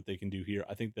 We'll see what they can do here.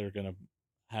 I think they're going to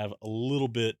have a little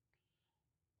bit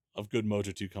of good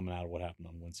mojo too coming out of what happened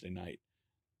on Wednesday night.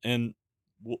 And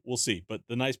we'll see. But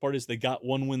the nice part is they got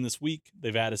one win this week.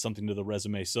 They've added something to the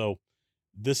resume. So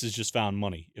this is just found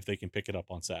money if they can pick it up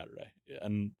on Saturday.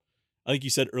 And I think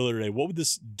you said earlier today, what would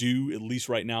this do, at least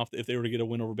right now, if they were to get a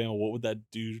win over Bama? What would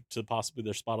that do to possibly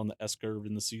their spot on the S-curve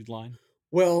in the seed line?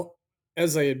 Well,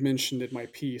 as I had mentioned in my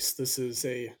piece, this is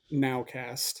a now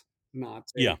cast, not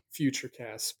a future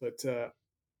cast. But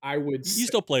I would you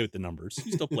still play with the numbers.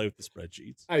 You still play with the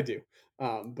spreadsheets. I do.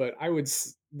 But I would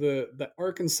the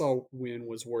Arkansas win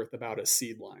was worth about a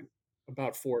seed line,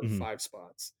 about 4 or 5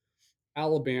 spots.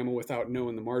 Alabama, without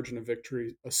knowing the margin of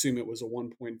victory, assume it was a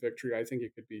 1-point victory. I think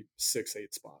it could be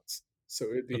 6-8 spots. So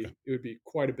it would be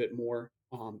quite a bit more.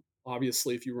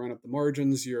 Obviously, if you run up the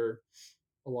margins,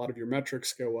 a lot of your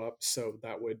metrics go up, so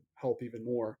that would help even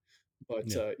more.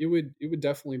 But it would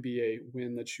definitely be a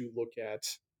win that you look at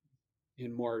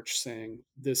in March, saying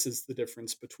this is the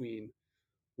difference between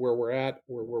where we're at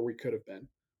or where we could have been.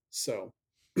 So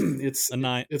it's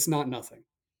not nothing.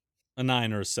 A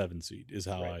 9 or a 7 seed is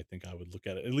how I think I would look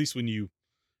at it. At least when you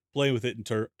play with it in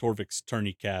Torvik's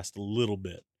tourney cast a little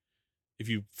bit. If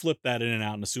you flip that in and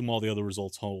out and assume all the other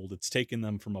results hold, it's taken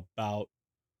them from about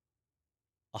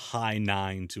a high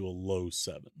 9 to a low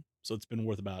 7. So it's been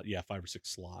worth about 5 or 6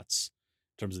 slots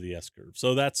in terms of the S-curve.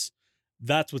 So that's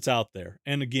what's out there.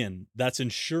 And again, that's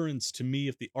insurance to me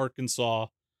if the Arkansas,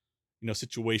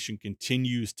 situation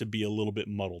continues to be a little bit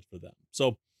muddled for them.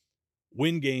 So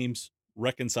win games,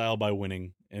 reconcile by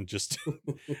winning, and just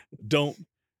don't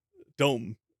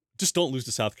lose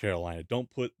to South Carolina. Don't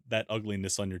put that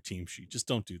ugliness on your team sheet. Just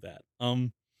don't do that.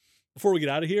 Before we get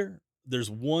out of here,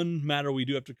 there's one matter we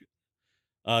do have to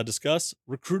discuss.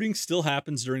 Recruiting still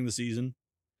happens during the season,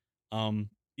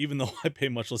 even though I pay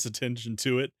much less attention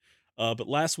to it. But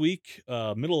last week,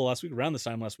 middle of last week, around this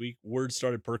time last week, word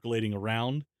started percolating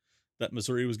around that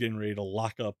Missouri was getting ready to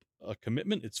lock up a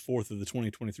commitment. It's fourth of the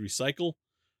 2023 cycle.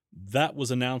 That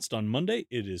was announced on Monday.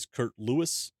 It is Kurt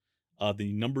Lewis,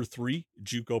 the number 3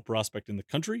 JUCO prospect in the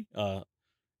country, a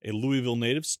Louisville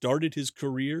native. Started his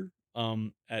career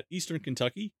at Eastern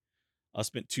Kentucky.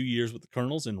 Spent 2 years with the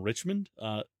Colonels in Richmond.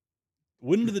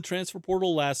 Went into the transfer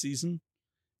portal last season.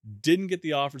 Didn't get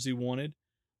the offers he wanted.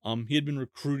 He had been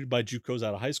recruited by JUCOs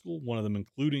out of high school, one of them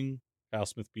including Kyle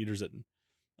Smith-Peters at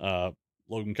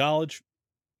Logan College.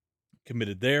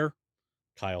 Committed there.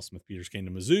 Kyle Smith-Peters came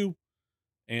to Mizzou,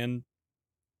 and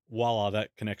voila, that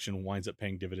connection winds up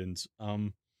paying dividends.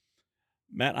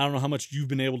 Matt, I don't know how much you've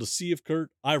been able to see of Kurt.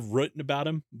 I've written about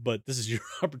him, but this is your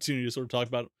opportunity to sort of talk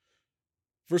about it.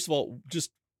 First of all,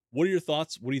 just what are your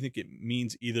thoughts? What do you think it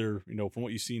means, either, from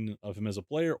what you've seen of him as a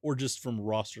player or just from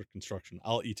roster construction?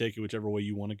 I'll let you take it whichever way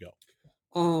you want to go.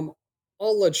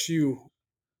 I'll let you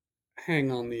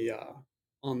hang on the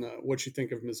what you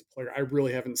think of him as a player. I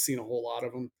really haven't seen a whole lot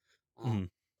of him.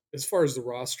 As far as the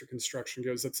roster construction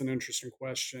goes, that's an interesting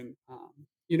question.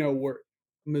 Where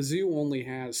Mizzou only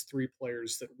has 3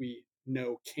 players that we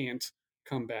know can't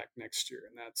come back next year,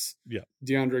 and that's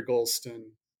DeAndre Golston,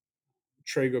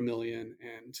 Trey Gomillion,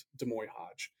 and Demoy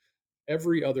Hodge.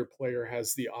 Every other player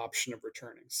has the option of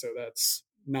returning. So that's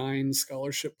 9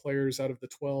 scholarship players out of the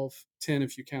 12, 10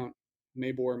 if you count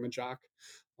Mabor and Majak.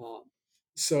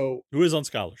 So who is on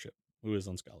scholarship?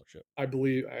 I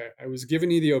believe I was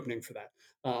giving you the opening for that.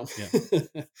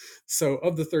 So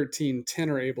of the 13, 10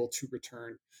 are able to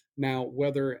return. Now,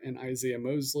 whether an Isaiah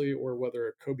Mosley or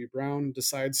whether Kobe Brown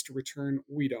decides to return,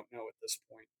 we don't know at this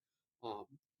point.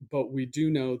 But we do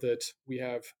know that we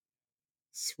have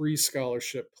 3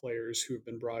 scholarship players who have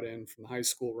been brought in from the high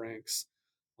school ranks.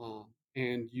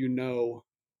 And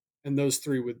those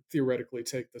 3 would theoretically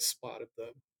take the spot of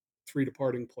the 3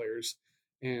 departing players.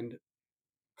 And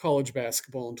college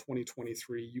basketball in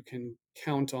 2023, you can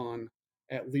count on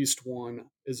at least 1,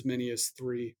 as many as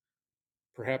 3,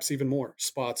 perhaps even more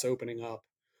spots opening up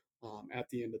at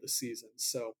the end of the season.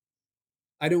 So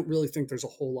I don't really think there's a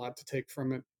whole lot to take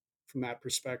from it from that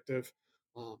perspective.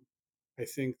 I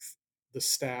think the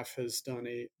staff has done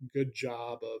a good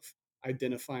job of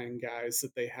identifying guys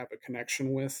that they have a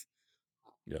connection with.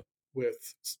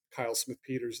 With Kyle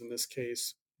Smith-Peters in this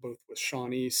case, both with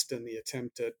Sean East and the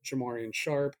attempt at Jamarian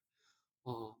Sharp,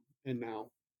 and now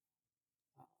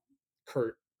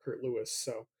Kurt Lewis.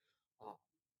 So,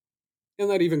 and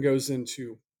that even goes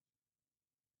into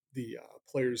the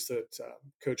players that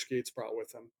Coach Gates brought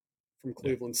with him from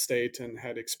Cleveland State and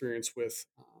had experience with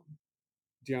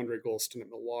DeAndre Golston at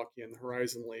Milwaukee in the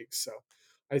Horizon League. So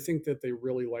I think that they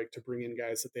really like to bring in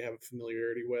guys that they have a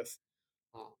familiarity with.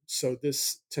 So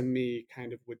this, to me,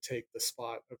 kind of would take the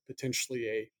spot of potentially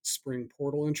a spring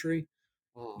portal entry.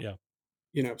 I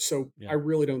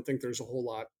really don't think there's a whole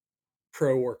lot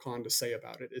pro or con to say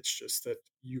about it. It's just that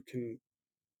you can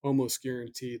almost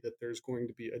guarantee that there's going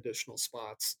to be additional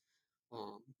spots,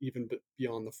 even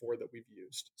beyond the 4 that we've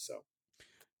used. So,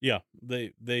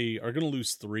 they are going to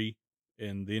lose 3,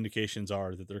 and the indications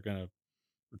are that they're going to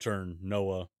return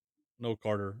Noah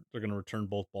Carter. They're going to return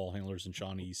both ball handlers and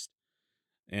Sean East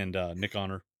and Nick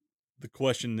Honor. The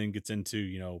question then gets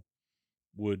into,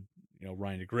 would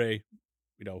Ryan DeGray,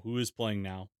 who is playing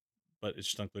now, but it's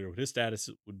just unclear what his status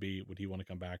would be. Would he want to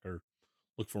come back or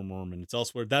look for more minutes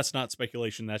elsewhere? That's not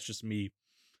speculation. That's just me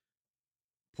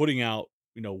putting out,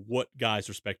 what guys'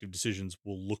 respective decisions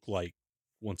will look like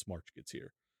once March gets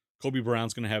here. Kobe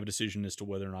Brown's going to have a decision as to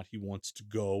whether or not he wants to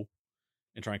go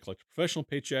and try and collect a professional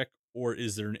paycheck, or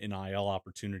is there an NIL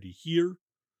opportunity here,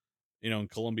 in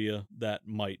Columbia that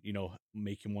might,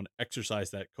 make him want to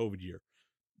exercise that COVID year.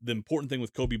 The important thing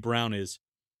with Kobe Brown is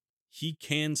he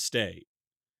can stay,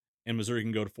 and Missouri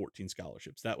can go to 14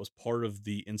 scholarships. That was part of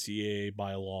the NCAA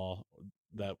bylaw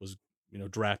that was,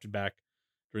 drafted back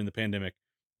during the pandemic.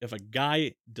 If a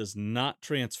guy does not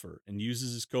transfer and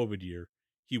uses his COVID year,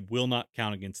 he will not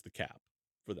count against the cap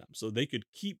for them. So they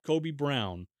could keep Kobe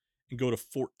Brown and go to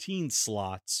 14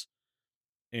 slots,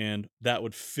 and that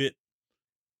would fit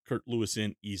Kurt Lewis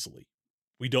in easily.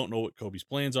 We don't know what Kobe's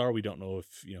plans are. We don't know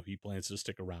if, he plans to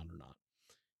stick around or not.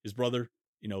 His brother,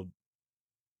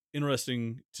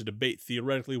 interesting to debate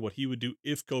theoretically what he would do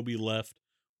if Kobe left.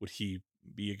 Would he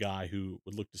be a guy who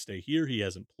would look to stay here? He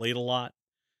hasn't played a lot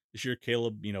this year.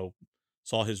 Caleb,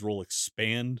 saw his role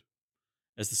expand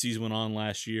as the season went on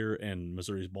last year, and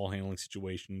Missouri's ball handling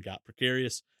situation got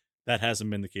precarious. That hasn't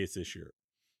been the case this year.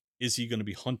 Is he going to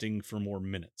be hunting for more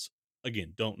minutes?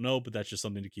 Again, don't know, but that's just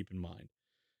something to keep in mind.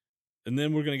 And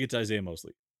then we're going to get to Isaiah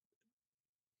Mosley.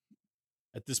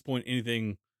 At this point,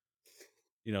 anything,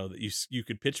 that you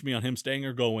could pitch me on him staying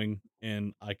or going,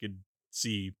 and I could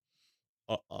see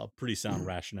a pretty sound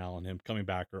rationale on him coming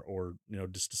back or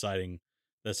just deciding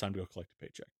that it's time to go collect a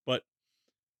paycheck. But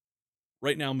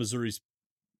right now, Missouri's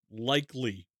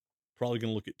likely probably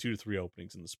going to look at 2 to 3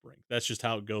 openings in the spring. That's just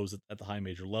how it goes at the high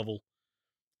major level.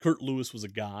 Kurt Lewis was a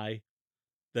guy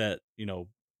that,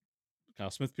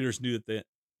 Kyle Smith-Peters knew that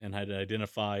and had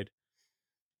identified.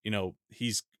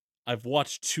 I've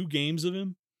watched 2 games of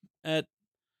him at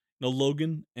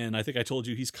Logan, and I think I told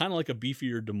you he's kind of like a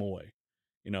beefier Demoy.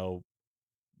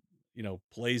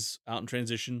 Plays out in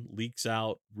transition, leaks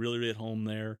out, really at home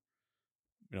there.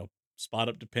 Spot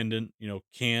up dependent,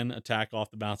 can attack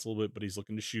off the bounce a little bit, but he's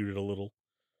looking to shoot it a little.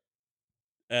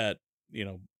 At,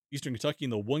 Eastern Kentucky, in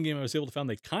the one game I was able to find,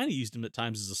 they kind of used him at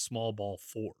times as a small ball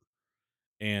 4.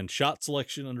 And shot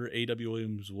selection under A.W.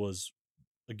 Williams was,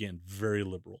 again, very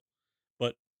liberal.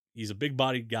 But he's a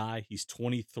big-bodied guy. He's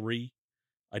 23.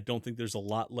 I don't think there's a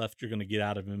lot left you're going to get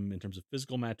out of him in terms of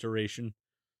physical maturation.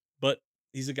 But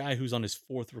he's a guy who's on his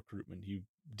 4th recruitment. He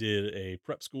did a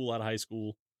prep school out of high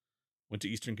school, went to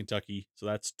Eastern Kentucky, so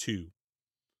that's 2.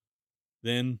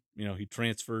 Then, he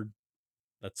transferred.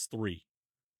 That's 3.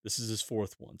 This is his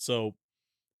 4th one. So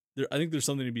I think there's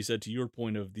something to be said to your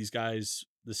point of these guys,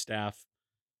 the staff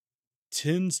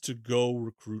tends to go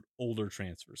recruit older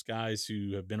transfers, guys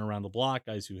who have been around the block,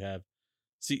 guys who have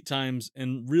seat times,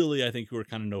 and really, I think who are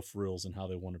kind of no frills in how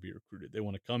they want to be recruited. They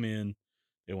want to come in,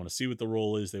 they want to see what the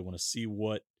role is, they want to see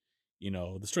what,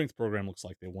 the strength program looks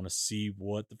like, they want to see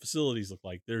what the facilities look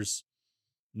like. There's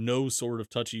no sort of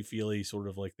touchy-feely sort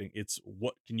of like thing. It's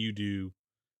what can you do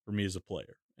for me as a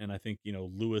player? And I think,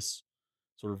 Lewis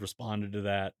sort of responded to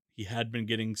that. He had been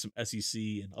getting some SEC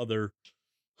and other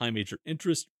high major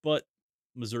interest, but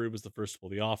Missouri was the first to pull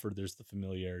the offer. There's the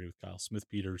familiarity with Kyle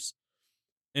Smith-Peters.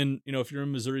 And, if you're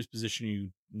in Missouri's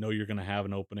position, you're going to have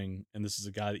an opening, and this is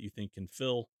a guy that you think can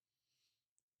fill,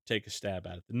 take a stab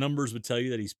at it. The numbers would tell you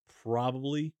that he's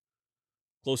probably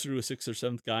closer to a 6th or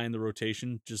 7th guy in the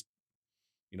rotation, just,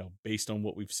 based on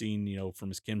what we've seen, from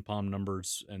his KenPom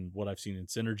numbers and what I've seen in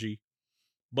Synergy.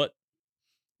 But,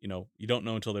 you don't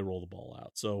know until they roll the ball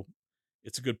out. So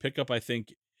it's a good pickup, I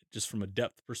think, just from a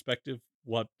depth perspective.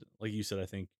 What, like you said, I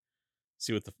think,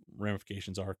 see what the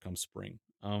ramifications are come spring.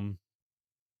 Other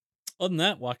than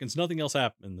that, Watkins, nothing else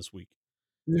happened this week.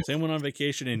 Sam went on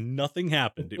vacation and nothing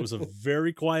happened. It was a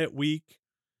very quiet week.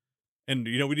 And,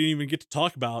 we didn't even get to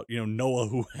talk about, Noah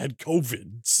who had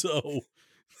COVID. So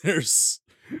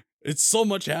it's so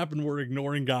much happened. We're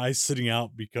ignoring guys sitting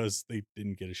out because they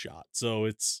didn't get a shot. So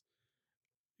it's,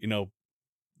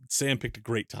 Sam picked a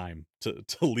great time to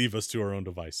leave us to our own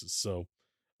devices. So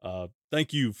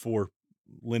thank you for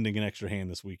lending an extra hand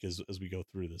this week as we go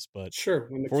through this. But sure,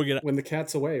 when the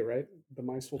cat's away, right, the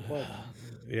mice will play.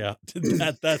 Yeah,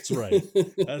 that's right.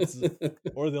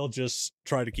 Or they'll just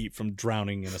try to keep from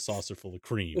drowning in a saucer full of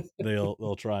cream.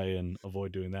 They'll try and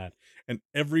avoid doing that. And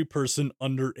every person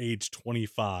under age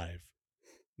 25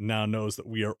 now knows that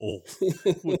we are old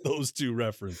with those 2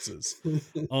 references.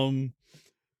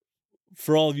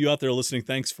 For all of you out there listening,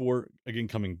 thanks for again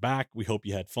coming back. We hope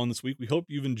you had fun this week. We hope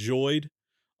you've enjoyed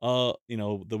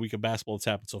the week of basketball that's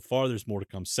happened so far. There's more to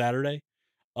come Saturday.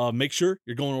 Make sure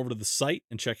you're going over to the site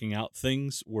and checking out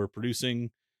things. We're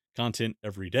producing content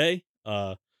every day.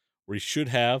 We should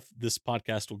have this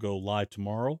podcast will go live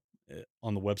tomorrow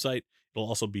on the website. It'll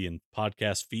also be in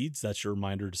podcast feeds. That's your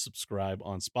reminder to subscribe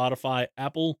on Spotify,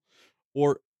 Apple,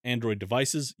 or Android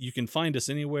devices. You can find us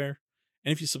anywhere.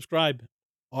 And if you subscribe,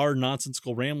 our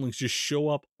nonsensical ramblings just show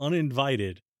up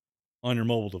uninvited on your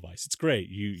mobile device. It's great.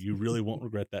 You really won't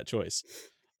regret that choice.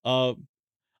 I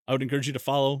would encourage you to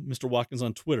follow Mr. Watkins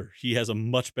on Twitter. He has a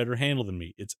much better handle than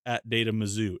me. It's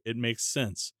 @DataMizzou. It makes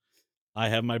sense. I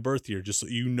have my birth year just so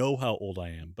you know how old I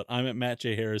am. But I'm at Matt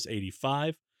J. Harris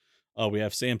 85. We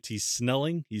have Sam T.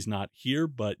 Snelling. He's not here,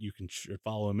 but you can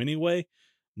follow him anyway.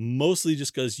 Mostly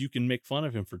just because you can make fun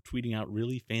of him for tweeting out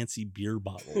really fancy beer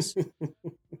bottles.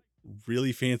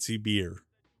 Really fancy beer.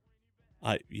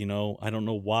 I don't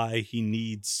know why he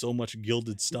needs so much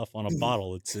gilded stuff on a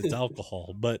bottle. It's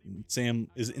alcohol, but Sam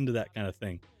is into that kind of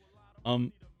thing.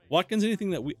 Watkins,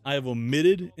 anything that I have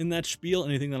omitted in that spiel?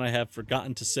 Anything that I have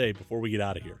forgotten to say before we get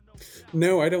out of here?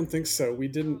 No, I don't think so. We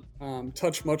didn't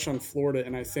touch much on Florida,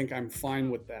 and I think I'm fine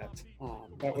with that.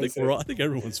 I think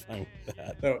everyone's fine with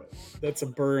that. That's a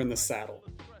burr in the saddle.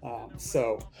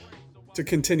 So to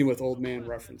continue with old man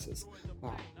references.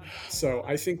 So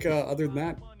I think other than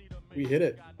that, we hit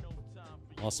it.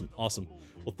 Awesome.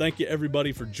 Well, thank you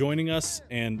everybody for joining us,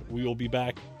 and we will be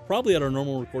back probably at our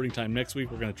normal recording time next week.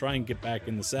 We're going to try and get back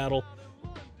in the saddle.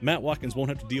 Matt Watkins won't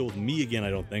have to deal with me again, I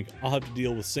don't think. I'll have to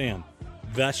deal with Sam.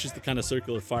 That's just the kind of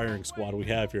circular firing squad we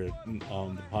have here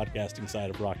on the podcasting side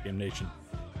of Rock Game Nation.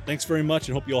 Thanks very much,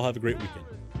 and hope you all have a great weekend.